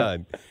is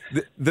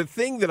the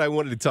thing that I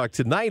wanted to talk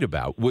tonight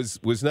about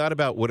was not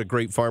about what a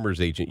great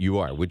farmer's agent you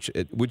are, which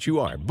you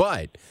are,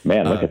 but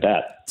man, look at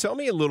that. Tell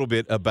me a little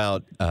bit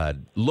about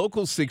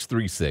Local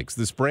 636,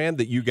 this brand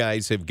that you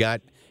guys have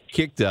got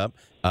kicked up.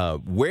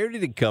 Where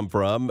did it come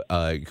from?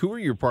 Who are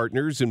your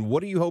partners, and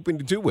what are you hoping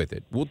to do with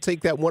it? We'll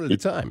take that one at a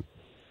time.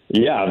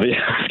 Yeah, I was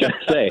going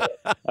to say,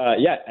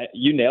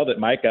 you nailed it,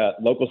 Mike.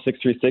 Local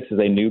 636 is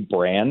a new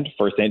brand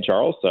for St.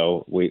 Charles.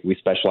 So we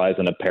specialize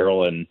in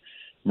apparel and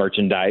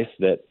merchandise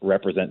that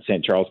represent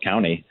St. Charles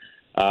County.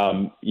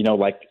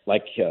 Like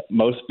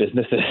most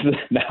businesses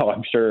now,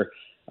 I'm sure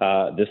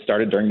this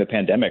started during the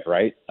pandemic,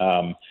 right?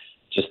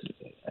 Just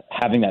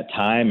having that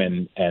time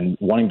and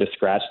wanting to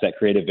scratch that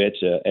creative itch.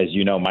 As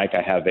you know, Mike,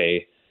 I have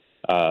a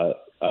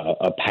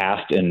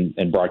past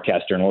in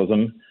broadcast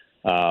journalism.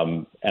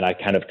 And I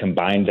kind of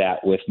combined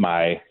that with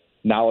my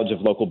knowledge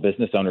of local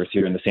business owners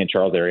here in the St.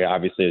 Charles area.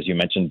 Obviously, as you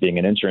mentioned, being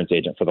an insurance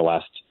agent for the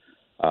last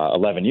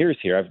 11 years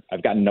here,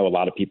 I've gotten to know a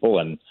lot of people,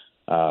 and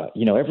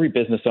every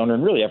business owner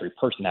and really every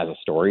person has a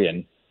story.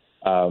 And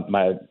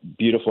my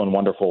beautiful and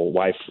wonderful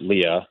wife,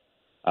 Leah,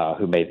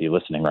 who may be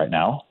listening right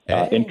now,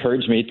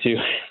 encouraged me to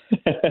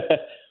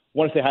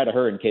want to say hi to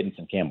her and Cadence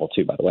and Campbell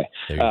too, by the way.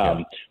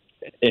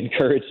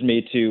 Encouraged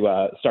me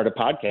to start a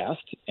podcast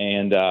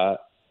and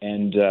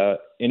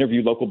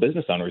interview local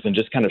business owners and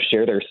just kind of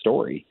share their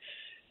story.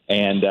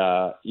 And,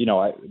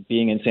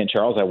 being in St.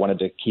 Charles, I wanted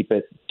to keep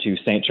it to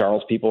St.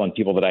 Charles people and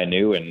people that I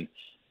knew. And,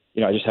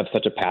 I just have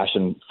such a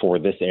passion for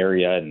this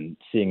area and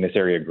seeing this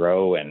area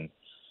grow. And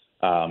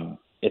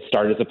it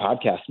started as a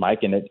podcast,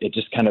 Mike, and it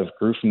just kind of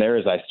grew from there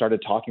as I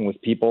started talking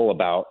with people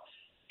about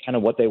kind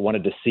of what they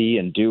wanted to see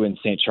and do in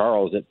St.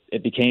 Charles.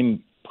 It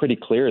became pretty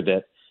clear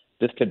that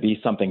this could be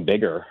something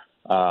bigger.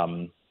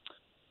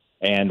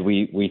 And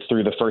we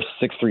threw the first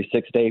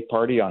 636 day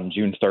party on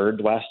June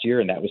 3rd last year,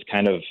 and that was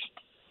kind of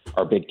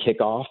our big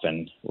kickoff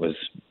and was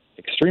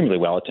extremely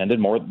well attended,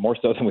 more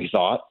so than we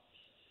thought.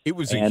 It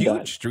was a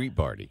huge street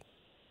party.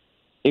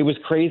 It was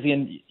crazy,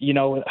 and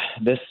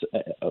this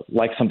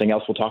like something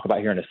else we'll talk about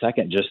here in a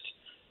second. Just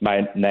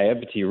my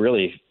naivety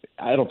really,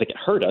 I don't think it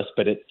hurt us,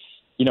 but it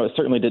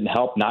certainly didn't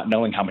help not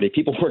knowing how many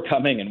people were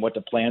coming and what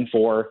to plan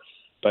for.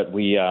 But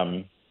we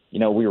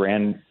we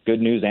ran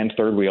Good News and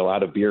Third Wheel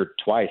out of beer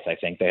twice. I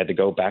think they had to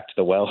go back to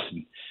the well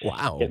and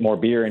get more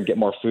beer and get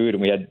more food.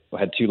 And we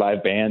had 2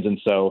 live bands. And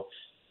so,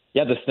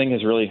 this thing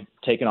has really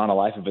taken on a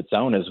life of its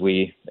own as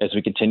we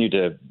continue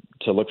to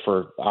look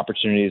for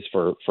opportunities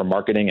for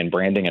marketing and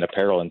branding and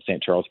apparel in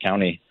St. Charles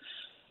County.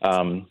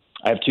 I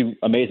have 2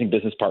 amazing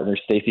business partners,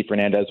 Stacy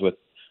Fernandez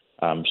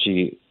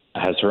she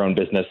has her own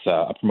business,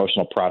 a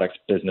promotional products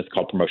business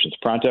called Promotions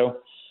Pronto.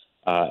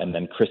 And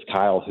then Chris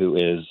Kyle, who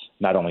is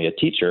not only a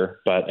teacher,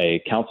 but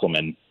a council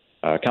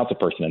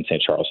person in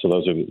St. Charles. So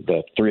those are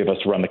the 3 of us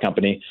who run the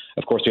company.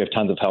 Of course, we have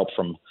tons of help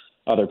from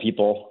other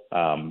people.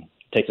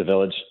 takes a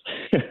village.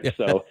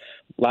 So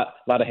lot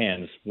of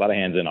hands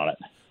in on it.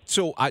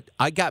 So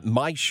I got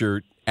my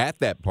shirt at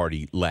that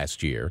party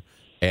last year,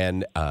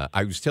 and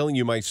I was telling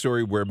you my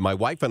story where my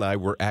wife and I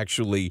were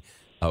actually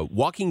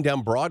walking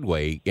down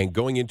Broadway and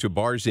going into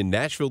bars in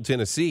Nashville,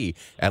 Tennessee,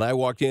 and I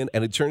walked in,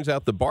 and it turns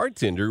out the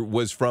bartender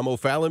was from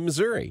O'Fallon,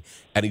 Missouri,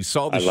 and he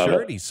saw the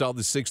shirt, he saw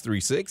the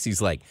 636,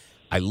 he's like,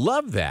 I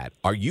love that.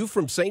 Are you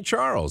from St.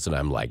 Charles? And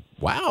I'm like,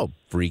 wow,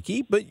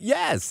 freaky, but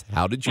yes.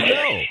 How did you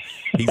know?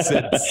 He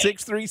said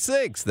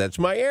 636. That's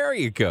my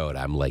area code.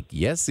 I'm like,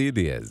 yes, it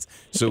is.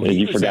 So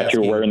you forgot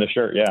you were wearing the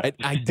shirt, yeah.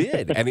 I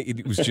did, and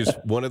it was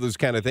just one of those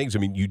kind of things. I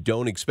mean, you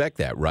don't expect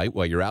that, right?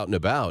 While you're out and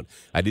about,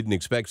 I didn't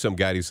expect some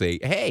guy to say,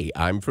 hey,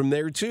 I'm from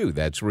there too.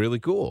 That's really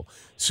cool.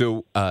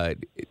 So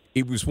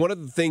it was one of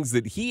the things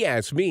that he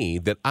asked me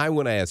that I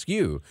want to ask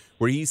you,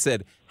 where he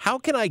said, how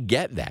can I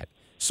get that?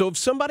 So if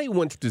somebody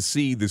wants to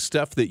see the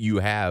stuff that you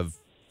have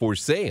for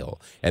sale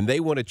and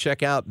they want to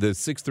check out the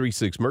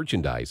 636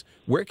 merchandise,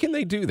 where can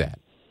they do that?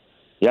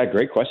 Yeah,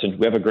 great question.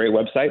 We have a great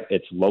website.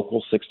 It's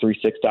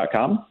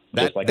local636.com.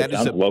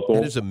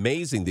 That is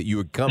amazing that you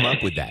would come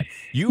up with that.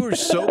 You are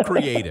so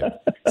creative.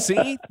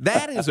 See,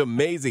 that is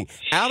amazing.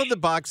 Out of the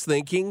box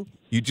thinking.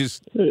 You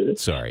just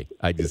sorry,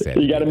 I just had.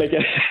 You got to make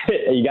it.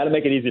 You got to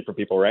make it easy for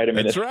people, right? I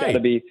mean, That's right.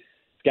 It's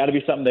got to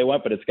be something they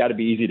want, but it's got to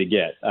be easy to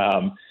get.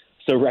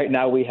 So right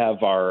now we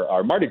have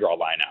our Mardi Gras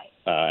line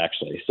out,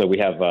 actually. So we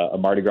have a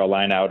Mardi Gras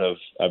line out of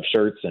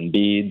shirts and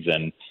beads.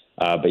 And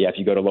but yeah, if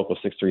you go to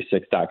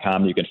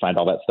local636.com, you can find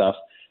all that stuff.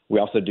 We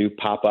also do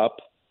pop up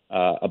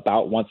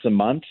about once a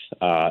month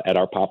at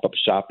our pop-up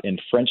shop in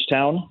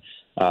Frenchtown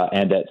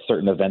and at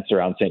certain events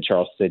around St.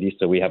 Charles City.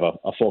 So we have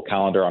a full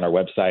calendar on our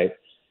website.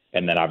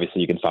 And then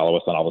obviously you can follow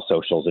us on all the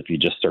socials. If you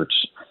just search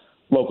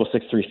Local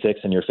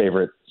 636 in your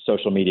favorite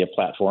social media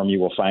platform, you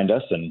will find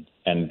us and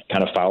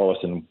kind of follow us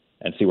and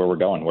see where we're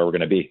going, where we're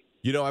going to be.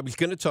 You know, I was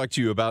going to talk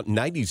to you about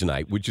 90s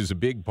Night, which is a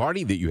big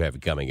party that you have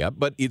coming up,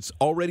 but it's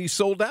already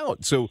sold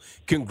out. So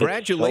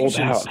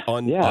congratulations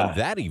on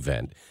that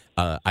event.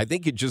 I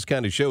think it just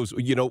kind of shows,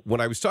 you know, when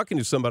I was talking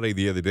to somebody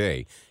the other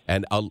day,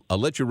 and I'll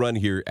let you run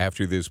here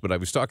after this, but I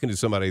was talking to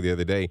somebody the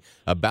other day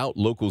about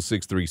Local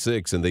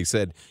 636, and they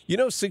said, you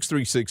know,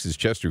 636 is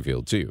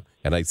Chesterfield too.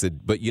 And I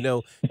said, but you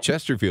know,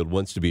 Chesterfield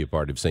wants to be a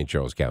part of St.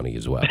 Charles County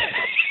as well.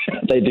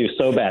 They do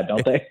so bad,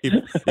 don't they?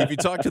 If you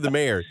talk to the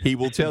mayor, he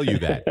will tell you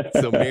that.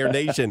 So Mayor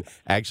Nation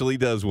actually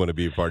does want to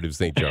be a part of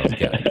St. Charles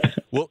County.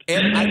 Well,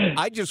 Ed,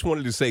 I just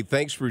wanted to say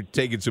thanks for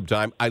taking some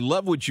time. I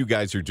love what you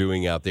guys are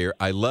doing out there.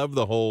 I love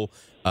the whole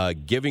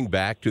giving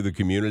back to the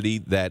community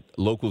that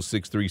Local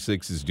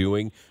 636 is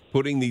doing,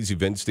 putting these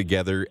events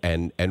together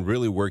and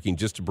really working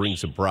just to bring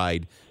some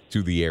pride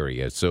to the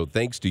area. So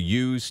thanks to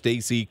you,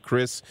 Stacy,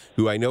 Chris,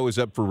 who I know is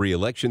up for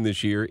re-election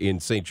this year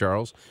in St.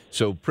 Charles.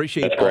 So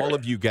appreciate all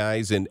of you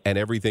guys and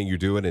everything you're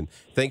doing. And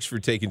thanks for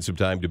taking some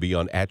time to be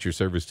on At Your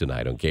Service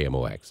tonight on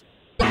KMOX.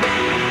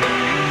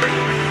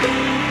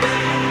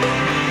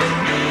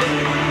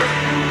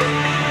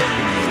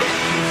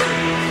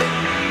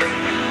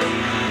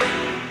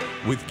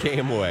 With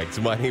KMOX,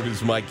 my name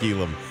is Mike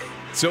Elam.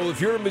 So if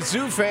you're a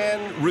Mizzou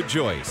fan,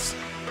 rejoice.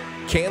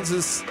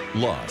 Kansas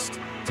lost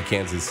to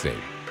Kansas State.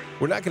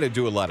 We're not going to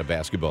do a lot of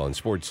basketball and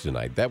sports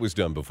tonight. That was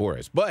done before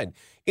us. But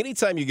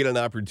anytime you get an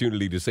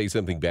opportunity to say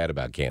something bad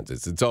about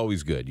Kansas, it's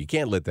always good. You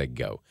can't let that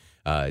go.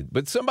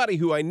 But somebody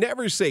who I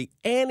never say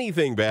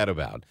anything bad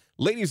about,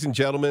 ladies and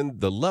gentlemen,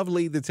 the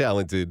lovely, the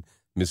talented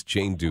Miss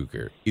Jane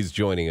Duker is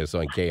joining us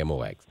on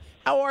KMOX.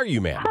 How are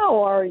you, ma'am?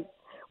 How are you?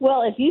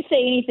 Well, if you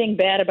say anything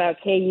bad about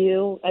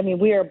KU, I mean,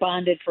 we are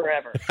bonded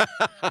forever.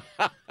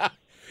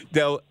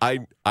 No,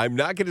 I'm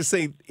not going to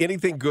say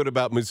anything good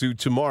about Mizzou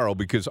tomorrow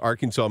because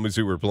Arkansas and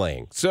Mizzou are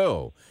playing.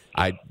 So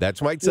that's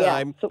my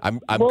time. Yeah, so I'm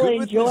we'll good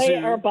with enjoy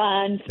Mizzou. our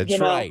bond, That's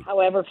right.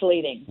 however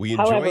fleeting. We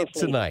enjoy it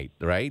tonight,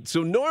 right?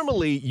 So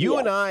normally you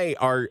and I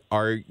are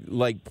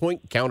like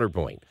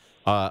counterpoint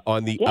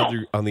on the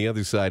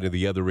other side of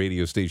the other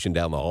radio station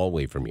down the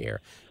hallway from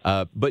here.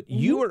 But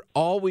you are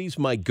always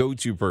my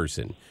go-to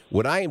person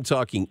when I am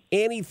talking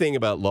anything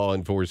about law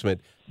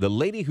enforcement. The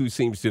lady who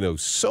seems to know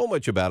so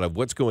much about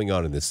what's going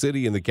on in the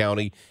city and the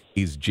county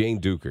is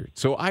Jane Duker.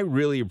 So I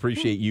really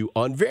appreciate you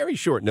on very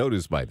short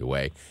notice, by the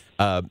way,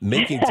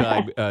 making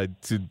time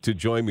to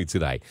join me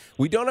tonight.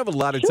 We don't have a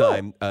lot of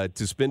time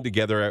to spend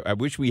together. I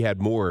wish we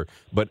had more,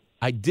 but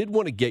I did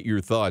want to get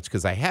your thoughts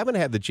because I haven't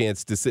had the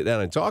chance to sit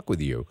down and talk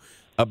with you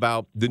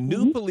about the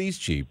new police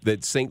chief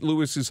that St.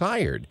 Louis has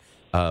hired.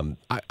 I'm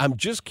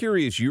just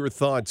curious your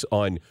thoughts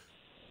on,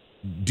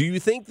 do you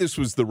think this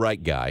was the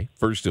right guy,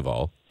 first of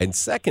all? And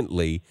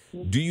secondly,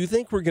 do you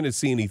think we're going to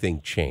see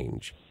anything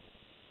change?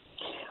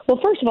 Well,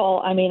 first of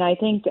all, I mean, I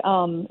think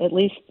at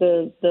least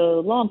the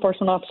law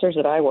enforcement officers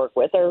that I work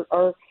with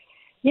are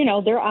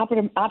they're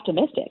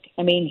optimistic.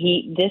 I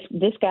mean,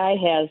 this guy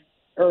has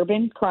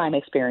urban crime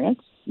experience,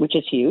 which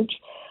is huge.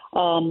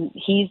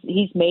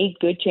 He's made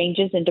good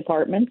changes in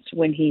departments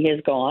when he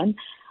has gone.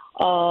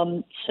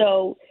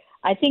 So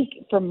I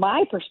think from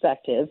my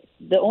perspective,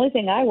 the only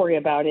thing I worry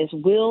about is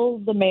will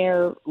the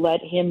mayor let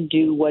him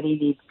do what he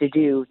needs to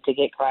do to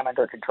get crime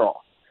under control?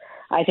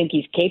 I think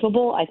he's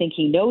capable. I think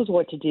he knows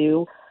what to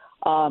do.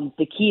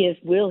 The key is,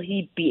 will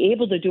he be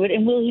able to do it,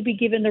 and will he be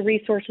given the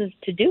resources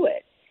to do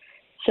it?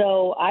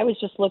 So I was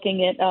just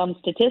looking at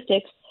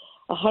statistics.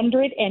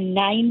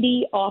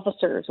 190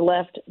 officers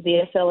left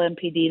the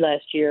SLMPD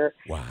last year,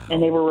 Wow.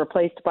 and they were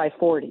replaced by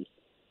 40.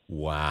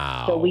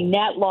 Wow. So we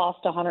net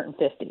lost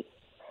 150.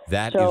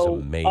 That is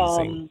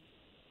amazing.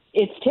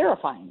 It's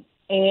terrifying.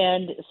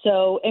 And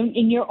so,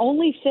 and you're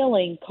only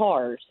filling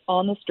cars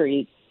on the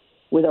street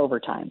with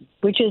overtime,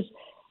 which is,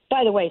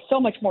 by the way, so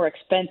much more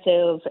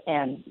expensive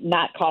and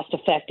not cost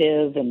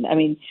effective. And I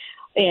mean,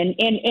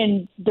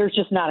 and there's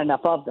just not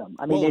enough of them.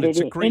 I mean, well, it's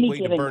a great any way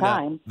to given burn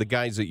time, out the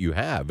guys that you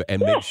have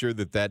and Yeah, make sure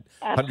that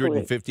absolutely.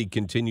 150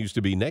 continues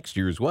to be next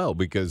year as well,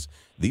 because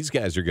these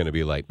guys are going to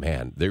be like,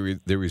 man,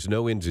 there is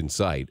no ends in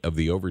sight of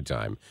the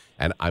overtime,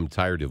 and I'm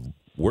tired of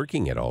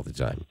working it all the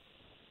time.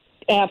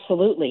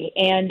 Absolutely.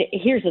 And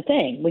here's the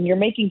thing: when you're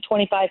making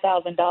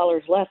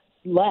 $25,000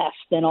 less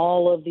than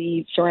all of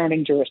the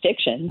surrounding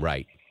jurisdictions,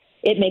 Right.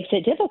 it makes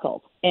it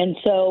difficult. And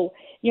so,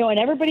 and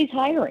everybody's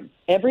hiring.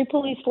 Every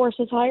police force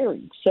is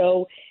hiring.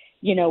 So,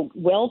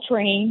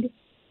 well-trained,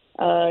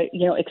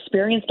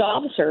 experienced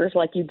officers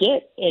like you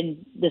get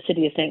in the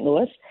city of St.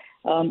 Louis,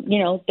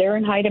 they're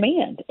in high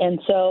demand.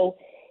 And so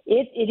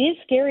it is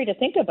scary to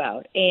think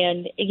about.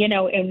 And,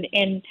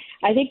 and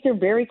I think they're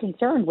very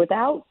concerned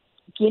without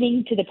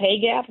getting to the pay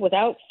gap,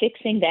 without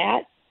fixing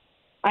that.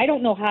 I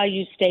don't know how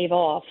you stave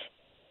off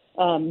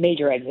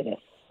major exodus.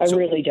 I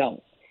really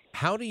don't.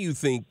 How do you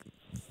think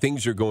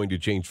things are going to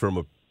change from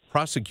a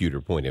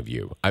prosecutor point of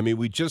view? I mean,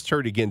 we just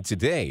heard again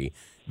today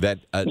that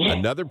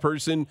another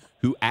person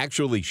who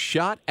actually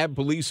shot at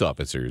police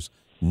officers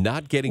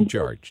not getting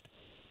charged.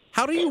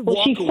 How do you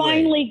walk she away?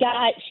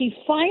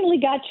 finally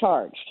got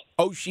charged.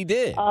 Oh, she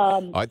did?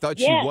 I thought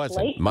she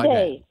wasn't. Late My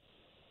today. bad.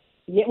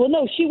 Yeah, well,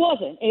 no, she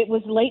wasn't. It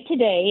was late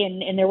today,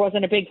 and there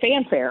wasn't a big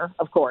fanfare,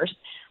 of course.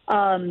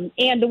 And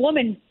the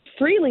woman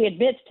freely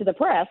admits to the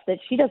press that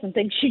she doesn't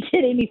think she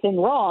did anything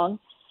wrong.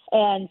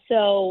 And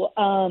so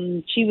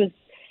she was,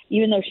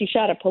 even though she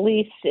shot at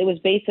police, it was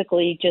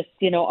basically just,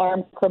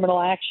 armed criminal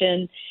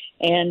action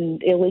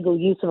and illegal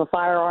use of a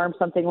firearm,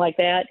 something like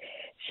that.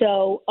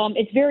 So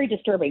it's very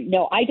disturbing.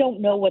 No, I don't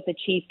know what the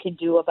chief can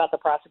do about the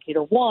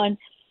prosecutor.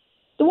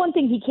 The one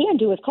thing he can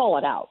do is call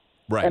it out.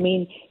 Right. I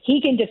mean, he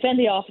can defend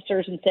the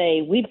officers and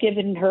say, we've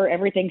given her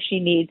everything she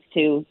needs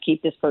to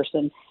keep this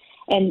person.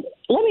 And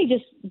let me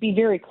just be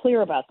very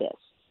clear about this.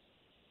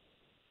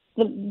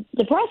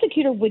 The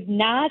prosecutor would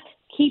not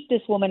keep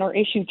this woman or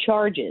issue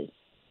charges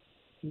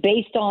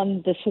based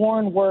on the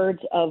sworn words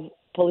of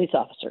police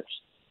officers.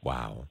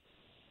 Wow.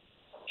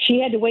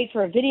 She had to wait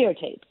for a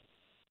videotape,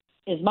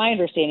 is my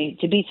understanding,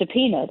 to be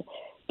subpoenaed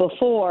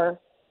before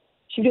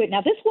she would do it.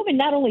 Now, this woman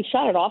not only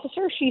shot at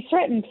officers, she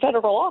threatened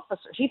federal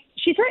officers.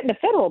 She threatened a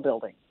federal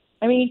building.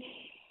 I mean,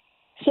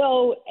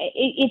 so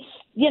it's,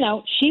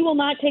 she will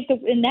not take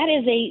and that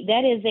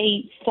is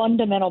a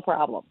fundamental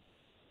problem.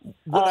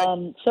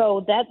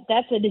 So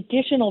that's an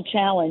additional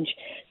challenge.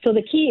 So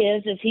the key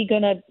is he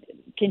going to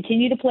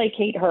continue to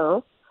placate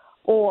her,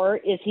 or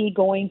is he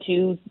going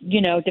to,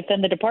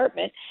 defend the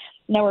department?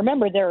 Now,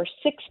 remember, there are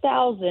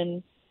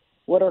 6,000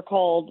 what are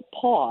called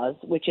PAWs,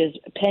 which is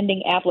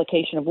pending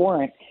application of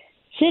warrant,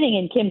 sitting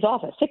in Kim's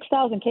office.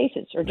 6,000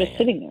 cases are just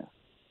sitting there.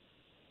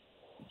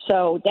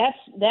 So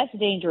that's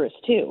dangerous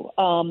too.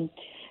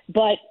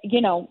 But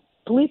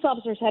police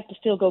officers have to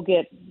still go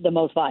get the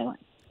most violent,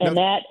 and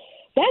that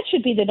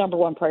should be the number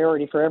one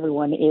priority for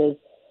everyone. Is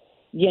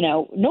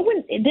no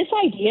one. This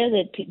idea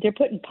that they're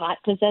putting pot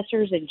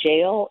possessors in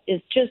jail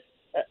is just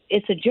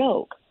it's a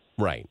joke.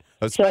 Right,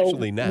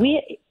 especially now.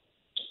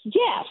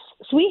 Yes,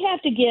 so we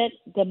have to get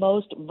the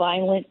most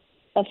violent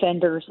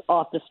offenders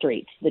off the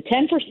streets. The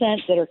 10%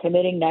 that are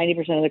committing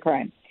 90% of the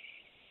crime.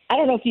 I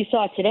don't know if you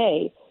saw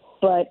today,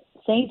 but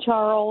St.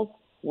 Charles,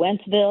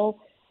 Wentzville,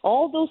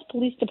 all those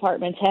police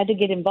departments had to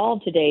get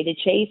involved today to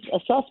chase a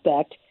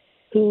suspect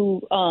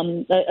who,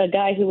 a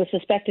guy who was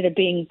suspected of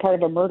being part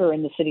of a murder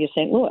in the city of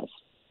St. Louis.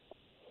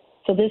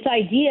 So this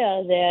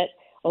idea that,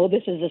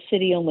 this is a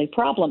city-only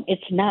problem,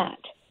 it's not.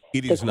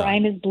 It is not. The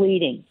crime is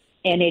bleeding,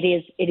 and it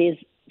is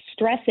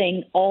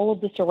stressing all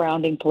of the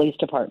surrounding police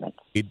departments.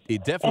 It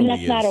definitely and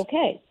that's is. not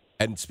okay.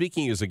 And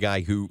speaking as a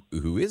guy who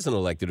is an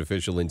elected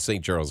official in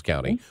St. Charles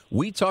County,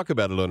 we talk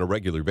about it on a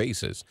regular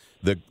basis.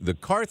 The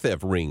car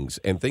theft rings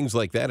and things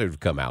like that have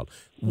come out.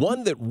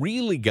 One that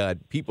really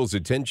got people's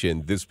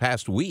attention this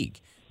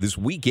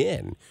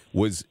weekend,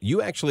 was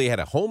you actually had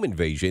a home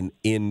invasion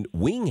in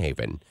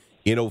Winghaven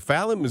in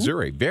O'Fallon,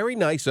 Missouri. Very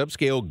nice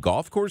upscale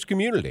golf course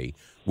community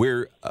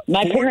where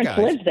my parents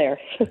lived there.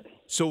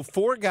 So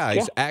 4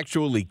 guys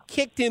actually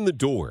kicked in the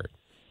door.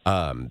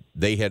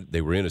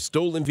 They were in a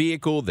stolen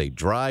vehicle. They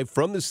drive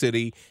from the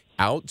city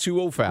out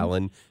to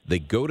O'Fallon. They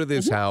go to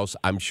this house.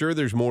 I'm sure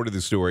there's more to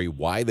the story,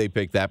 why they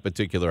picked that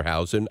particular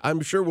house, and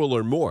I'm sure we'll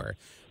learn more.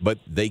 But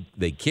they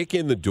kick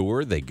in the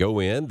door, they go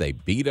in, they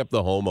beat up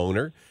the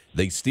homeowner,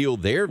 they steal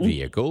their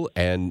vehicle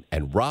and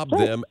rob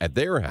them at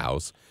their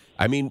house.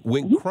 I mean,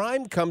 when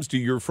crime comes to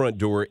your front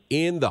door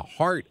in the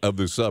heart of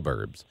the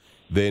suburbs,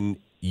 then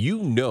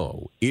you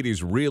know it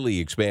is really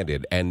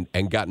expanded and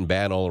gotten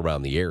bad all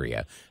around the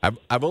area.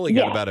 I've only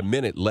got about a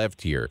minute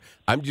left here.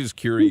 I'm just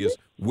curious,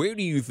 where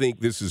do you think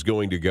this is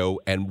going to go,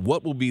 and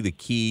what will be the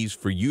keys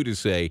for you to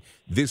say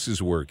this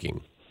is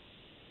working?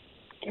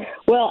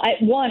 Well, I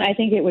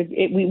think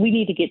we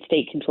need to get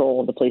state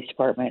control of the police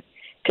department,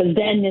 because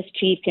then this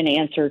chief can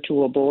answer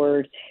to a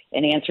board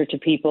and answer to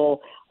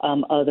people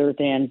other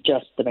than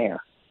just the mayor.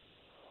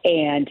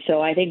 And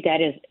so I think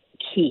that is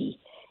key.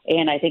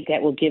 And I think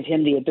that will give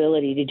him the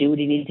ability to do what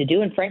he needs to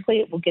do. And frankly,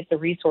 it will get the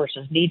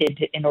resources needed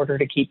in order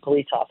to keep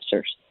police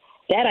officers.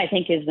 That, I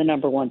think, is the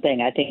number one thing.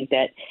 I think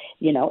that,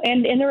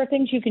 and there are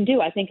things you can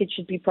do. I think it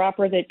should be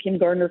proper that Kim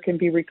Gardner can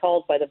be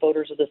recalled by the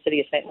voters of the city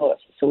of St. Louis.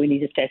 So we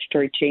need a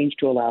statutory change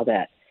to allow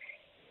that.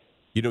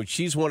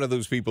 She's one of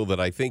those people that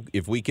I think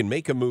if we can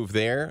make a move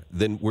there,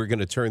 then we're going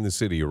to turn the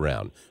city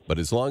around. But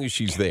as long as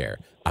she's there,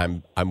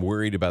 I'm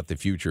worried about the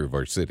future of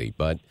our city.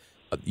 But,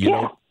 Well,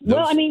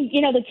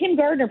 the Kim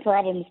Gardner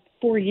problem is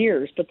 4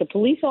 years, but the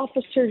police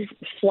officers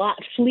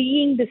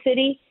fleeing the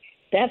city,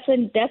 that's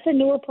a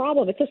newer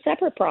problem. It's a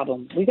separate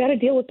problem. We got to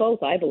deal with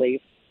both, I believe.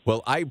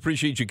 Well, I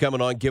appreciate you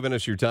coming on, giving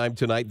us your time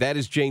tonight. That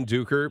is Jane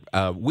Duker.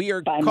 We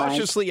are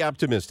cautiously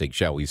optimistic,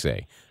 shall we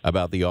say,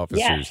 about the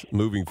officers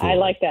moving forward.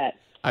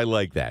 I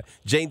like that.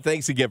 Jane,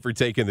 thanks again for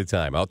taking the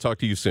time. I'll talk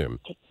to you soon.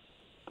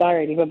 All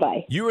righty,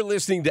 bye-bye. You are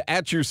listening to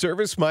At Your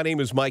Service. My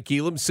name is Mike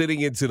Elam, sitting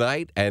in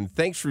tonight, and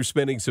thanks for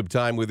spending some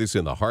time with us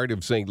in the heart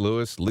of St.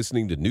 Louis,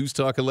 listening to News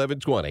Talk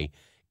 1120,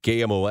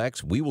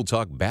 KMOX. We will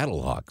talk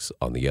Battlehawks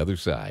on the other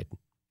side.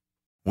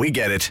 We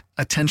get it.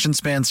 Attention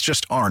spans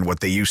just aren't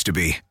what they used to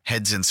be.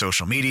 Heads in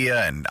social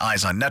media and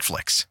eyes on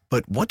Netflix.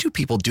 But what do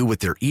people do with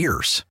their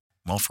ears?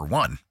 Well, for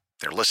one,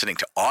 they're listening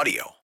to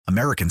audio.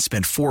 Americans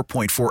spend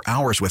 4.4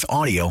 hours with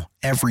audio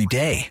every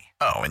day.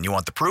 Oh, and you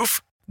want the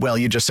proof? Well,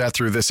 you just sat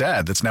through this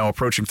ad that's now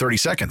approaching 30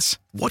 seconds.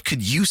 What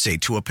could you say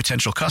to a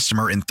potential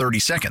customer in 30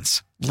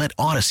 seconds? Let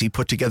Odyssey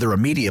put together a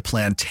media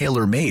plan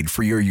tailor-made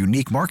for your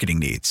unique marketing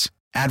needs.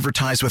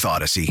 Advertise with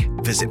Odyssey.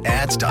 Visit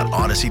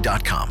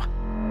ads.odyssey.com.